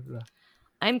da da da da.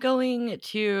 I'm going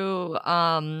to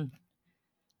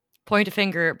point a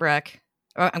finger at Breck.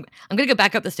 Or I'm going to go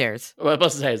back up the stairs. Well, I was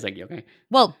supposed to say, is like, okay.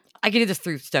 Well, I can do this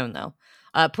through stone, though.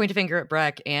 Point a finger at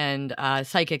Breck and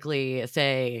psychically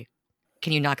say,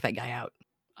 can you knock that guy out?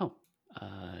 Oh,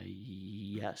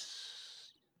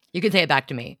 yes. You can say it back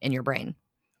to me in your brain.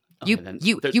 Okay,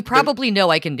 you probably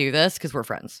know I can do this because we're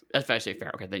friends. That's actually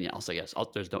fair. Okay, then yeah, I'll say yes.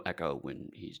 There's no echo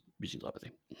when he's using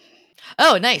telepathy.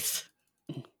 Oh, nice.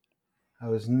 I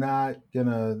was not going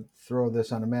to throw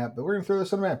this on a map, but we're going to throw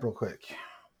this on a map real quick.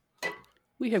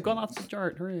 We have gone off the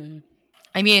start. Hooray.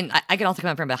 I mean, I can also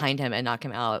come up from behind him and knock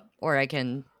him out, or I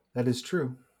can... That is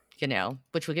true.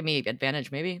 Which will give me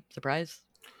advantage, maybe? Surprise?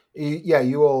 Yeah,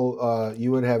 you will.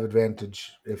 You would have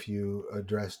advantage if you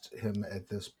addressed him at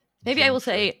this. Maybe I will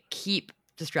say, keep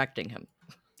distracting him.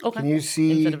 Okay. Can you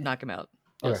see... Instead of knock him out.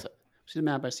 Yes. Okay. See the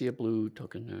map, I see a blue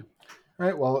token there. All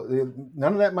right, well,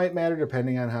 none of that might matter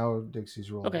depending on how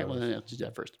Dixie's roll. Okay, well, then let's do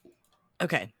that first.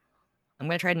 Okay. I'm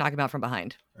going to try to knock him out from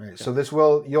behind. All right,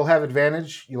 so you'll have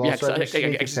advantage. You'll also have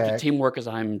sneak attack. Teamwork as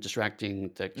I'm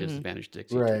distracting that gives advantage to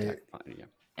Dixie. Right. To attack. Yeah.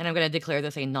 And I'm going to declare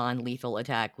this a non-lethal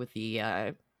attack with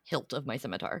the hilt of my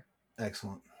scimitar.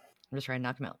 Excellent. I'm just trying to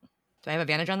knock him out. Do I have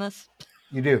advantage on this?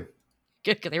 You do.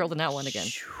 Good, because I rolled a nat 1 again.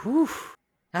 Whew.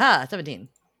 Aha, 17.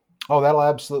 Oh, that'll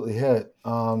absolutely hit.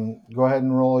 Go ahead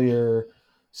and roll your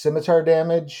scimitar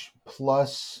damage,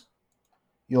 plus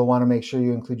you'll want to make sure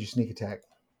you include your sneak attack.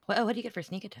 What do you get for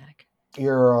sneak attack?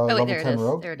 You're level there 10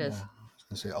 rogue. There it is. Yeah. I was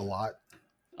going to say a lot.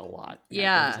 A lot.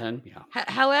 Yeah. 10? Yeah.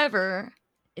 However,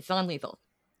 it's non-lethal.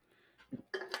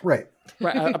 Right.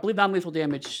 Right. I believe non-lethal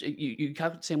damage, you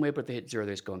count it the same way, but they hit 0,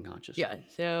 they just go unconscious. Yeah,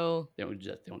 so... They don't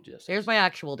do this. Here's my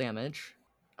actual damage.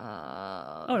 It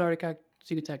already got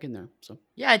sneak attack in there. So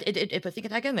yeah, it put sneak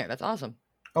attack in there. That's awesome.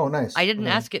 Oh, nice. I didn't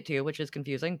ask it to, which is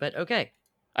confusing, but okay.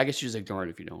 I guess you just ignore it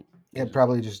if you don't. Yeah,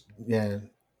 probably just, yeah.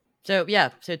 So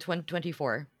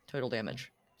 24 total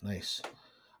damage. Nice.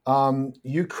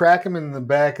 You crack him in the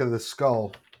back of the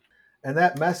skull, and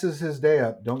that messes his day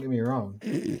up. Don't get me wrong.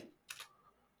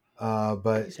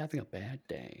 But he's having a bad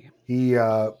day. He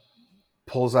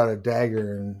pulls out a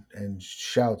dagger and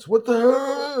shouts, "What the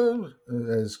hell?"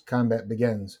 as combat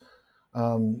begins.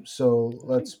 So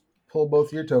let's pull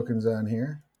both your tokens on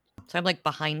here. So I'm like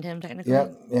behind him technically?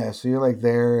 Yep. Yeah. So you're like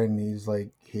there and he's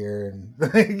like here and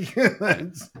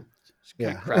Just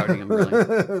kind of crowding him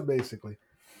really. Basically.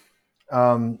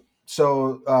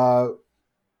 So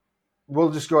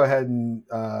we'll just go ahead and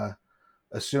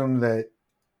assume that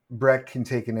Breck can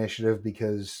take initiative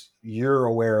because you're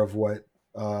aware of what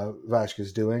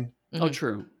Vashka's doing. Oh,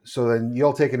 true. So then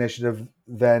you'll take initiative,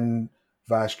 then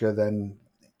Vashka, then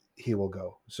he will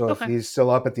go. So if he's still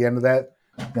up at the end of that,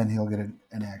 then he'll get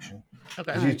an action.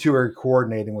 Okay. Because you two are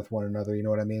coordinating with one another, you know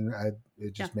what I mean?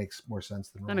 It just makes more sense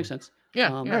than that makes sense.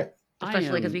 Yeah. Right.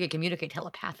 Especially because we can communicate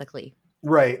telepathically.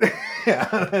 Right. Yeah.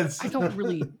 I don't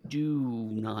really do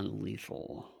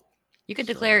non-lethal. You can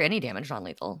declare any damage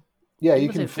non-lethal. Yeah, you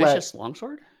can flat. Vicious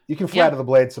longsword? You can flat to the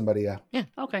blade somebody, yeah. Yeah.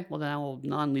 Okay, well then I will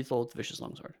non-lethal with vicious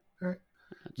longsword. All right.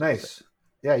 Nice.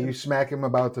 Yeah, you smack him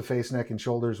about the face, neck, and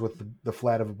shoulders with the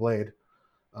flat of a blade.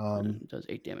 It does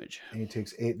 8 damage. And he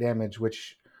takes 8 damage,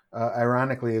 which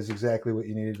ironically is exactly what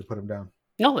you needed to put him down.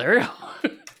 No, there you go.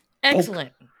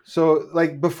 Excellent. So,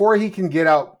 like, before he can get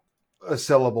out a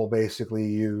syllable, basically,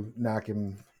 you knock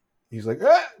him. He's like,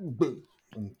 ah!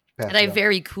 And I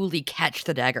very coolly catch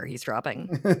the dagger he's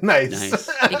dropping. Nice.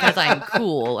 Because I'm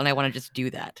cool and I want to just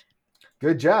do that.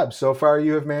 Good job. So far,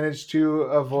 you have managed to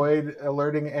avoid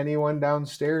alerting anyone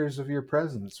downstairs of your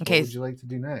presence. Okay. What would you like to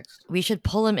do next? We should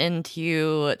pull him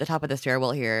into the top of the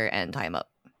stairwell here and tie him up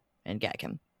and gag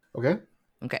him. Okay.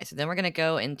 Okay, so then we're going to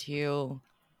go into...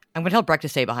 I'm going to tell Breck to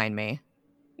stay behind me.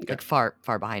 Okay. Like far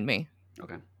behind me.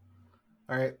 Okay.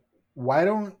 All right. Why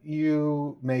don't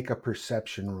you make a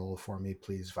perception roll for me,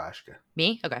 please, Vashka?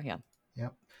 Me? Okay, yeah.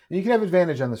 Yep. And you can have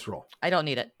advantage on this roll. I don't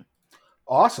need it.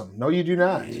 Awesome. No, you do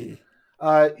not.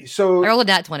 I So rolled a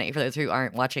nat 20 for those who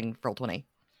aren't watching Roll 20.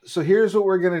 so here's what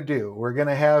we're gonna do. We're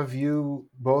gonna have you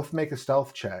both make a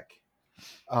stealth check,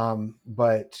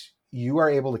 but you are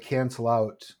able to cancel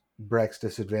out Breck's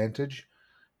disadvantage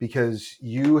because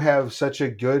you have such a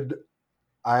good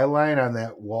eye line on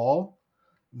that wall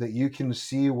that you can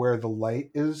see where the light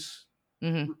is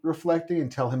Mm-hmm. reflecting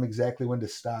and tell him exactly when to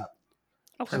stop,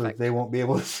 Oh, so that perfect. they won't be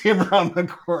able to see him around the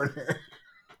corner.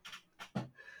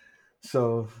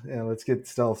 So yeah, let's get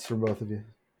stealths from both of you.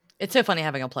 It's so funny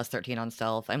having a plus 13 on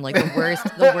stealth. I'm like, the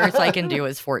worst I can do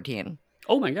is 14.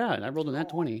 Oh my god, I rolled a nat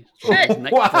 20. Shit. For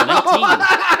 19.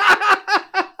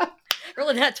 Roll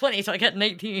a nat 20, so I got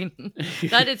 19.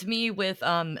 That is me with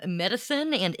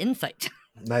medicine and insight.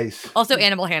 Nice. Also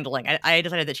animal handling. I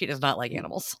decided that she does not like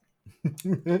animals. I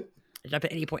did not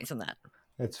put any points in that.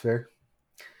 That's fair.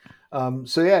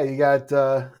 So yeah, you got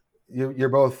you're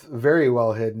both very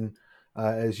well hidden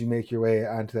as you make your way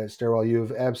onto that stairwell. You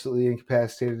have absolutely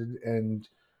incapacitated and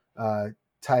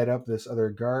tied up this other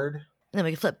guard. And then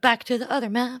we can flip back to the other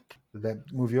map. Did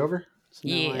that move you over? So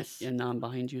now Yes. now I'm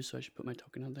behind you, so I should put my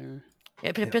token out there.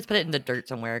 Yeah, just put it in the dirt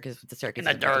somewhere because the staircase In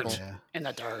the is invisible. dirt. Yeah. In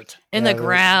the dirt. In Yeah, the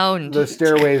ground. The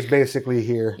stairway is basically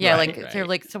here. Yeah, Right, like right. so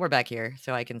like somewhere back here,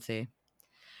 so I can see.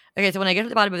 Okay, so when I get to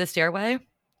the bottom of the stairway,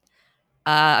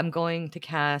 I'm going to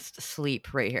cast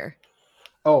Sleep right here,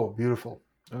 Oh, beautiful.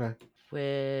 Okay.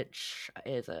 which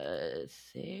is a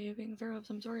saving throw of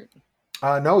some sort.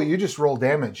 No, you just roll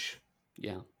damage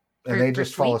Yeah. and For- they for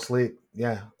just fall sleep? asleep.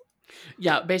 Yeah.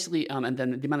 Yeah, basically, and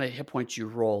then the amount of hit points you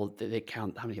roll, they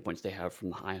count how many hit points they have from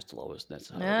the highest to lowest. That's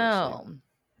how it works,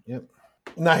 No.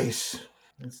 Nice.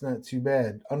 That's not too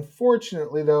bad.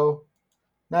 Unfortunately, though,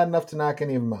 not enough to knock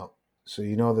any of them out. So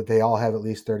you know that they all have at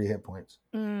least 30 hit points.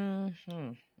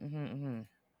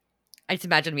 I just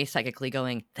imagine me psychically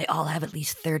going, they all have at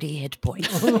least 30 hit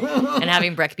points. And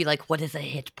having Breck be like, what is a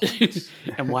hit point?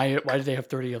 yeah. And why do they have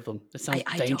 30 of them? That sounds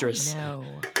I dangerous. don't know.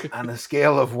 On a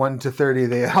scale of 1 to 30,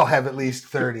 they all have at least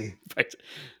 30. Right.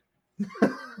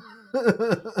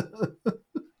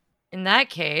 In that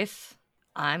case,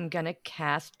 I'm going to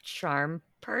cast Charm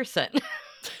Person.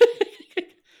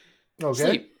 Okay.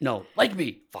 Sleep. No. Like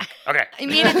me. Fuck. Okay. I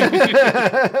mean,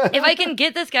 if I can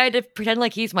get this guy to pretend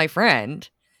like he's my friend,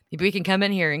 maybe we can come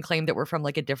in here and claim that we're from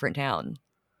like a different town.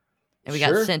 And we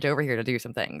Sure. got sent over here to do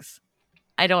some things.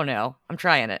 I don't know. I'm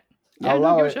trying it. Yeah, I'll no,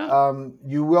 allow give it. it a shot.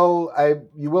 You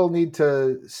will need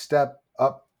to step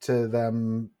up to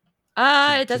them.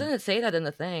 It doesn't say that in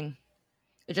the thing.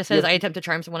 It just says Yep. I attempt to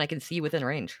charm someone I can see within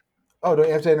range. Oh, don't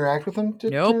you have to interact with them?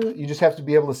 Nope. You just have to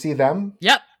be able to see them?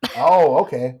 Yep. Oh,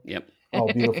 okay. Yep.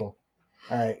 Oh, beautiful.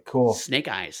 All right, cool. Snake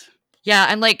eyes. Yeah,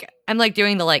 I'm like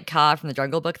doing the like Ka from the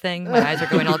Jungle Book thing. My eyes are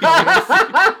going all colors.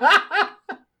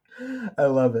 I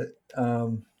love it.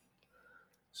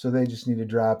 So they just need to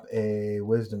drop a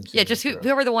wisdom. Yeah, just saving throw.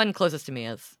 whoever the one closest to me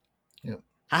is. Yep.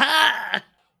 Ha!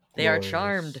 They are Glorious.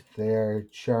 charmed. They are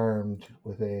charmed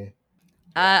with a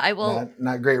I will.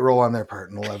 not great roll on their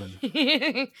part, an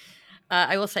 11.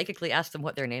 I will psychically ask them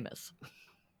what their name is,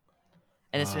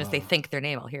 and as soon as they Ah. think their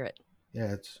name, I'll hear it.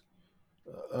 Yeah, it's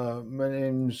my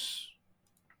name's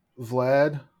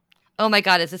Vlad. Oh my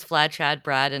god, is this Vlad, Chad,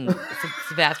 Brad, and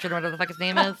Sebastian, whatever the fuck his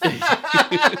name is?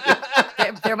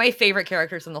 They're my favorite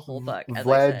characters in the whole book. As I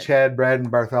Vlad, said. Chad, Brad, and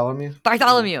Bartholomew.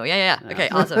 Bartholomew. Yeah. Okay,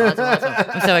 awesome.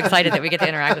 I'm so excited that we get to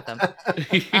interact with them.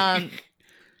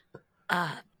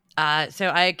 So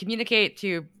I communicate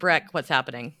to Breck what's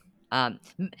happening.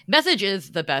 Message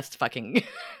is the best fucking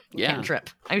Yeah. cantrip.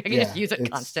 I can Yeah, just use it it's-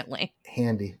 constantly.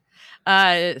 Handy.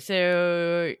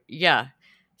 So yeah.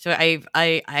 So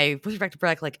I push back to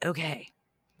Breck like, okay,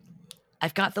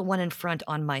 I've got the one in front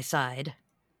on my side.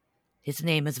 His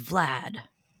name is Vlad.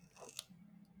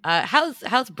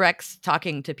 How's Breck's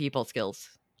talking to people skills?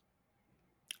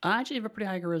 I actually have a pretty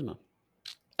high charisma.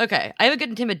 Okay, I have a good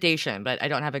intimidation, but I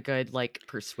don't have a good like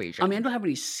persuasion. I mean, I don't have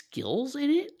any skills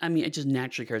in it. I mean, it's just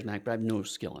naturally charismatic, but I have no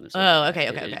skill in it. Oh,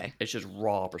 okay. It's just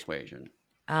raw persuasion.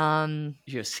 Um.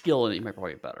 If you have skill in it, you might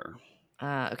probably get better.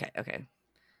 Okay.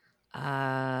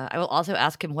 I will also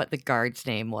ask him what the guard's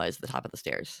name was at the top of the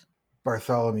stairs.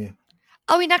 Bartholomew.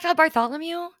 Oh, he knocked out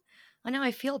Bartholomew? Oh, now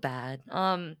I feel bad.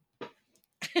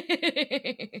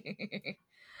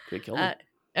 Could kill me.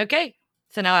 Okay,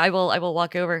 so now I will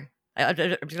walk over. I'm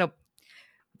just gonna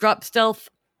drop stealth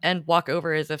and walk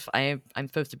over as if I'm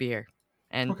supposed to be here,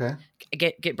 and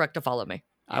get Breck to follow me.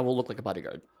 I will look like a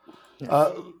bodyguard.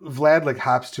 Vlad like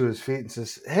hops to his feet and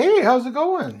says, "Hey, how's it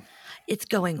going?" It's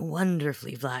going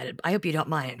wonderfully, Vlad. I hope you don't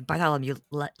mind. Bartholomew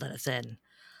let us in.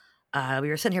 We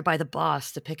were sent here by the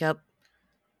boss to pick up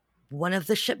one of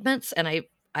the shipments, and I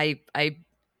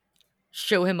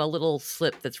show him a little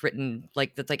slip that's written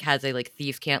that has a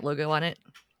thieves can't logo on it,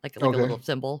 like a little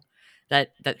symbol that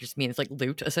just means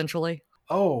loot essentially.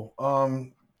 Just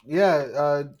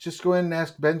go in and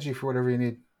ask Benji for whatever you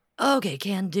need. Okay,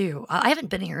 can do. I haven't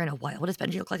been here in a while. What does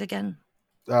Benji look like again?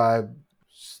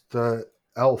 The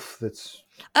elf that's...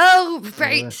 Oh,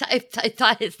 right. I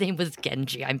thought his name was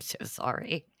Genji. I'm so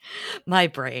sorry. My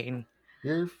brain.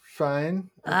 You're fine.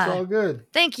 It's all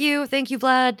good. Thank you. Thank you,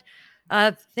 Vlad.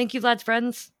 Thank you, Vlad's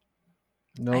friends.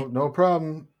 No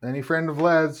problem. Any friend of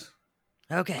Vlad's.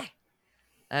 Okay,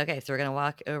 so we're going to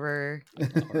walk over.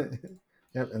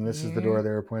 Yep, and this is the door they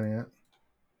were pointing at.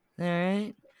 All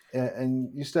right. And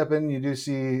you step in, you do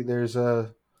see there's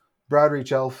a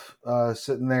Broadreach elf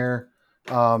sitting there.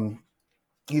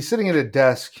 He's sitting at a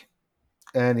desk,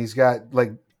 and he's got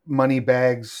money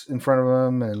bags in front of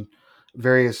him and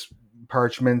various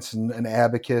parchments and an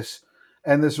abacus.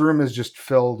 And this room is just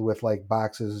filled with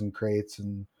boxes and crates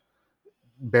and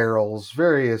barrels,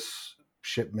 various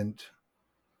shipment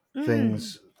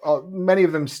things. Many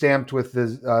of them stamped with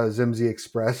the Zimzi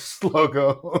Express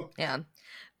logo. Yeah.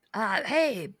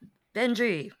 Hey,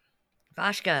 Benji,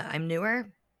 Vashka, I'm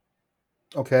newer.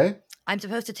 Okay. I'm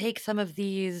supposed to take some of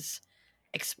these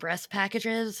express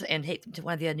packages and take them to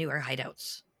one of the newer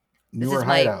hideouts. Newer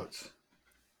hideouts?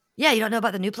 Yeah, you don't know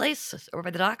about the new place over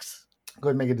by the docks? Go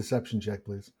ahead and make a deception check,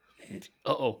 please.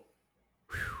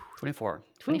 24.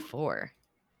 24.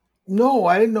 No,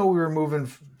 I didn't know we were moving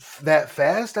that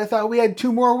fast. I thought we had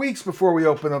 2 more weeks before we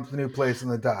open up the new place in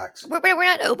the docks. We're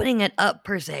not opening it up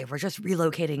per se. We're just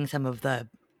relocating some of the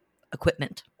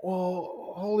equipment.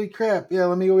 Well, holy crap. Yeah,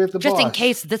 let me go get the boss. Just in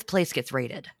case this place gets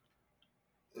raided.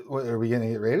 What, are we going to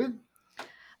get raided?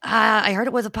 I heard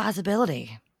it was a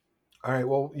possibility. All right,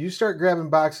 well, you start grabbing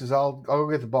boxes. I'll go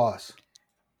get the boss.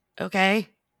 Okay.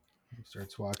 He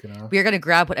starts walking off. We're going to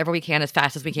grab whatever we can as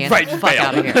fast as we can. Right, fuck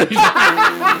out of here.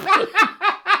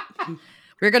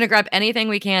 We're going to grab anything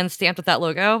we can stamped with that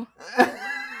logo.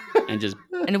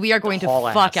 And we are going to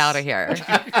fuck out of here.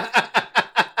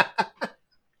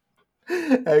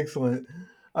 Excellent.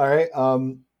 All right.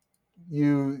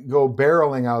 You go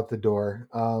barreling out the door,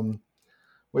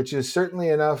 which is certainly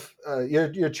enough.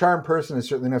 Your charm person is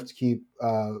certainly enough to keep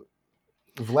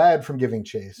Vlad from giving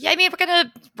chase. Yeah, I mean, we're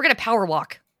gonna power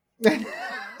walk and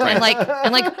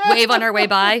wave on our way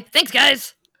by. Thanks,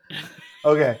 guys.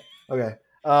 Okay.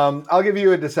 I'll give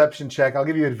you a deception check. I'll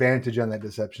give you advantage on that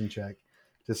deception check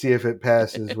to see if it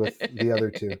passes with the other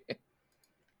 2.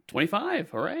 25.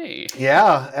 Hooray.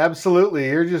 Yeah, absolutely.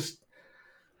 You're just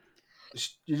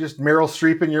Meryl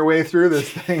Streeping your way through this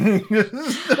thing.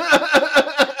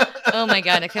 Oh my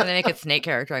god, I couldn't make a snake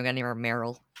character. I'm gonna name her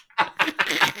Meryl.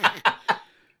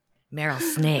 Meryl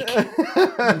Snake.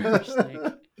 Meryl Snake.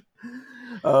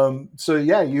 So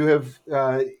yeah, you have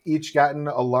each gotten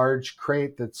a large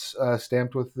crate that's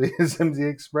stamped with the Zimzi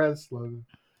Express logo.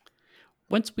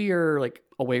 Once we are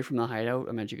away from the hideout,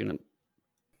 I'm actually gonna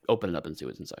open it up and see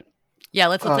what's inside. Yeah,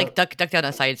 let's duck down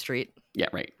a side street. Yeah,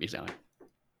 right, exactly.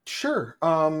 Sure.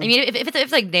 I mean, if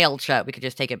it's nailed shut, we could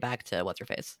just take it back to what's her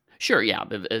face. Sure, yeah.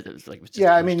 But it's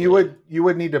yeah, I mean, you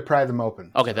would need to pry them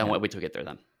open. Okay, then wait till we get there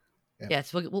then. Yeah.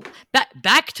 Yes, we'll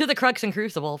back to the Crux and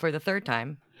Crucible for the 3rd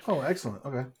time. Oh, excellent.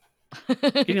 Okay.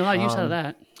 Getting a lot of use out of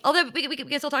that. Although we can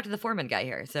still talk to the foreman guy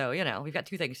here, so we've got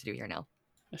 2 things to do here now.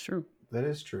 That's true. That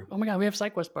is true. Oh my god, we have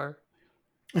side quest bar.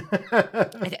 I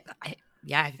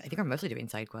think we're mostly doing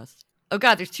side quests. Oh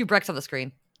god, there's 2 Brecks on the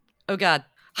screen. Oh god.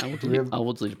 I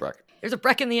will delete Breck. There's a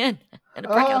Breck in the inn and a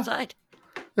Breck outside.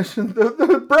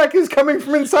 The Breck is coming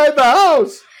from inside the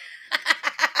house.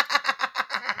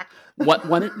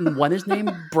 One is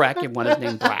named Breck and one is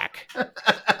named Brack.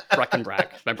 Breck and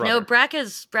Brack. My brother. No, Brack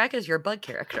is your bug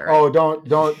character. Oh,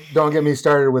 don't get me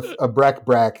started with a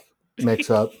Brack mix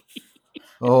up.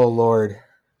 Oh Lord,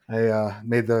 I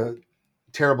made the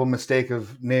terrible mistake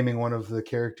of naming one of the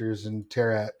characters in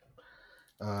Terrat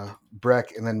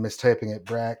Breck and then mistyping it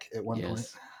Brack at one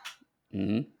point.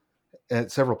 Mm-hmm.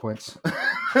 At several points.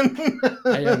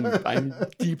 I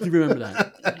deeply remember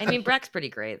that. I mean, Brack's pretty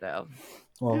great though.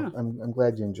 Well, yeah. I'm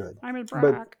glad you enjoyed. I'm in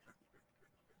Brack.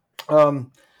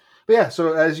 But yeah,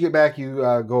 so as you get back, you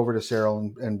go over to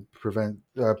Cyril and present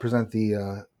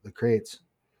the crates.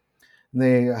 And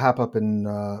they hop up and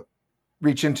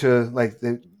reach into like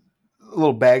the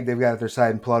little bag they've got at their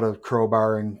side and pull out a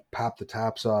crowbar and pop the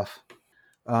tops off.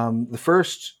 The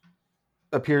first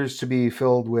appears to be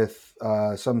filled with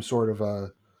some sort of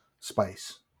a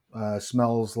spice.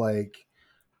 Smells like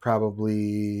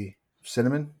probably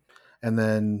cinnamon. And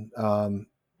then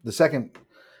the second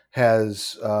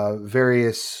has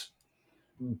various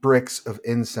bricks of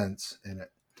incense in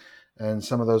it. And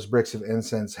some of those bricks of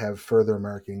incense have further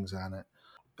markings on it.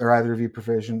 Are either of you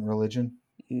proficient in religion?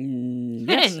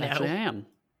 Yes, No. actually I am.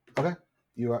 Okay.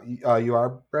 You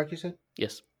are, Breck, you said?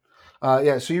 Yes.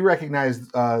 Yeah, so you recognize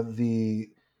the...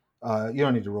 you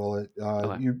don't need to roll it.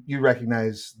 Okay. You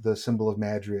recognize the symbol of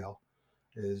Madriel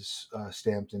is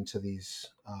stamped into these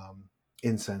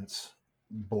incense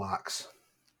blocks.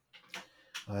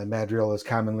 Madriel is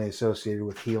commonly associated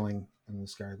with healing in the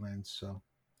Scarred Lands, so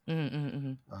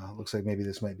looks like maybe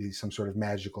this might be some sort of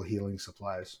magical healing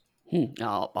supplies.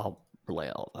 I'll relay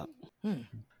all of that.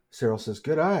 Cyril says,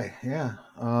 "Good eye, yeah,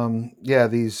 yeah.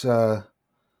 These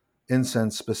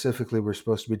incense specifically were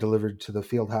supposed to be delivered to the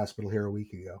field hospital here a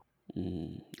week ago.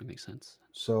 That makes sense.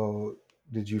 So,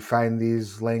 did you find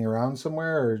these laying around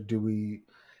somewhere, or do we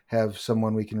have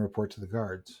someone we can report to the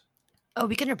guards?" Oh,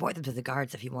 we can report them to the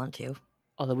guards if you want to.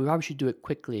 Although we probably should do it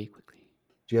quickly.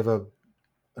 Do you have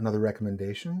another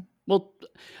recommendation? Well,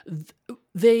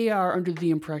 they are under the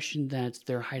impression that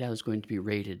their hideout is going to be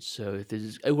raided. So if this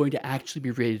is going to actually be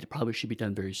raided, it probably should be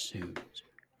done very soon.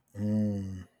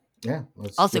 Yeah.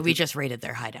 Also, we just raided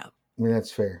their hideout. I mean,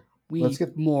 that's fair. We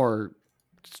more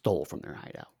stole from their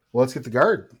hideout. Well, let's get the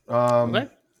guard. Okay.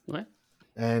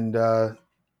 And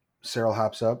Cyril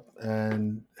hops up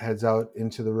and heads out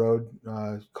into the road,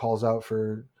 calls out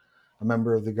for a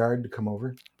member of the guard to come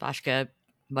over. Vashka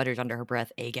mutters under her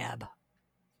breath, "Agab."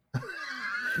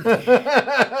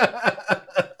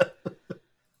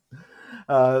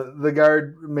 The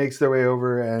guard makes their way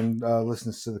over and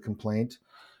listens to the complaint.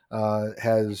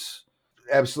 Has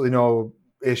absolutely no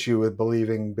issue with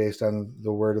believing, based on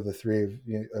the word of the three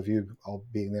of you all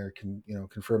being there,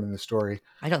 confirming the story.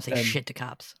 I don't say shit to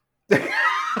cops.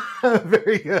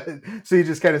 Very good. So you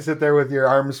just kind of sit there with your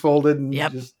arms folded and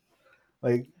just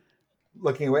like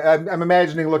looking away. I'm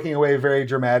imagining looking away very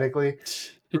dramatically.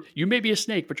 You may be a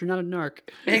snake, but you're not a narc.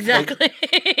 Exactly.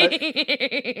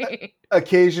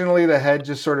 Occasionally, the head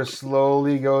just sort of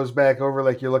slowly goes back over,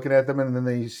 like you're looking at them, and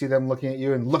then you see them looking at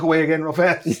you, and look away again real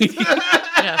fast.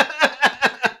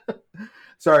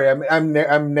 Sorry,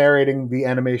 I'm narrating the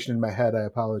animation in my head. I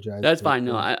apologize. That's fine.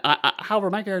 No, however,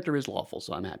 my character is lawful,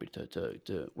 so I'm happy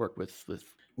to work with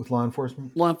law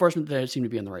enforcement. Law enforcement that seem to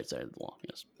be on the right side of the law.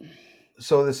 Yes.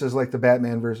 So this is like the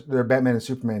Batman and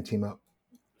Superman team up.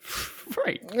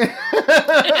 Right.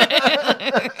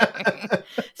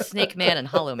 Snake Man and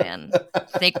Hollow Man.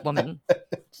 Snake Woman,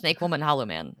 Hollow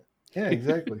Man. Yeah,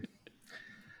 exactly.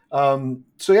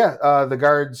 The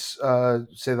guards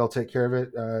say they'll take care of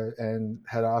it and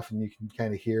head off, and you can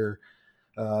kind of hear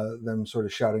them sort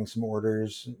of shouting some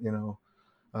orders.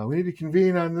 We need to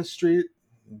convene on this street,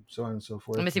 and so on and so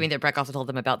forth. I'm assuming that Breck also told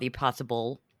them about the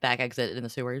possible back exit in the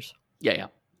sewers. Yeah,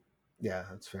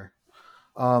 that's fair.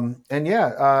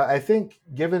 I think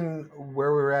given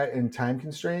where we're at in time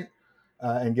constraint,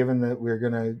 and given that we're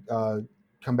going to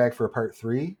come back for a part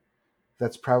 3,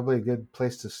 that's probably a good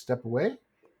place to step away.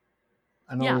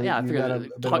 I know I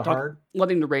figured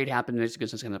letting the raid happen is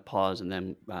going to pause, and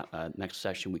then next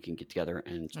session we can get together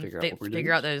and figure out what we're doing.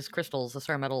 Figure out those crystals, the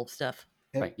star metal stuff.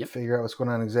 Right. Yep. Figure out what's going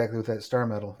on exactly with that star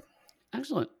metal.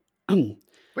 Excellent.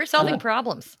 We're solving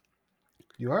problems.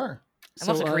 You are. I'm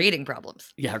also creating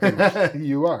problems. Yeah,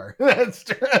 you are. That's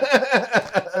true.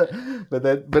 but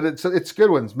it's good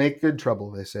ones make good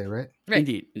trouble, they say, right?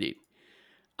 Indeed.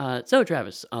 So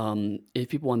Travis, if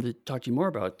people want to talk to you more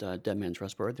about Dead Man's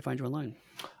Rust, where would they find you online?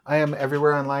 I am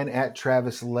everywhere online at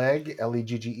Travis Legge,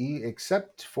 Legge,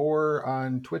 except for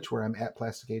on Twitch, where I'm at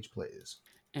Plastic Age Plays.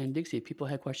 And Dixie, if people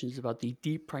had questions about the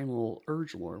deep primal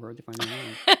urge lore, where would they find you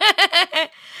online?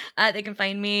 They can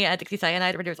find me at Dixie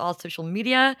Cyanide, where there's all social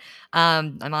media.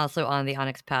 I'm also on the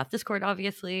Onyx Path Discord,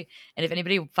 obviously. And if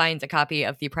anybody finds a copy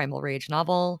of the Primal Rage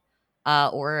novel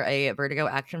or a Vertigo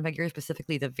action figure,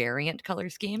 specifically the variant color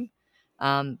scheme,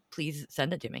 please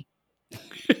send it to me.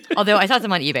 Although I saw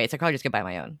some on eBay, so I probably just could buy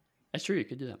my own. That's true. You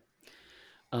could do that.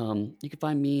 You can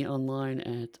find me online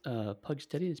at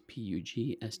Pugsteady. It's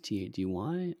Pugstady.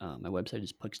 My website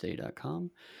is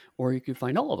pugsteady.com. Or you can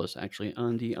find all of us actually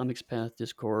on the Onyx Path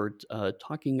Discord,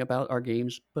 talking about our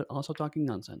games, but also talking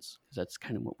nonsense, because that's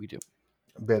kind of what we do.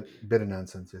 Bit of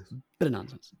nonsense, yes. Bit of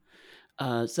nonsense.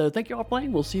 So thank you all for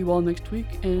playing. We'll see you all next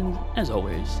week. And as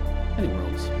always, many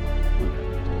worlds.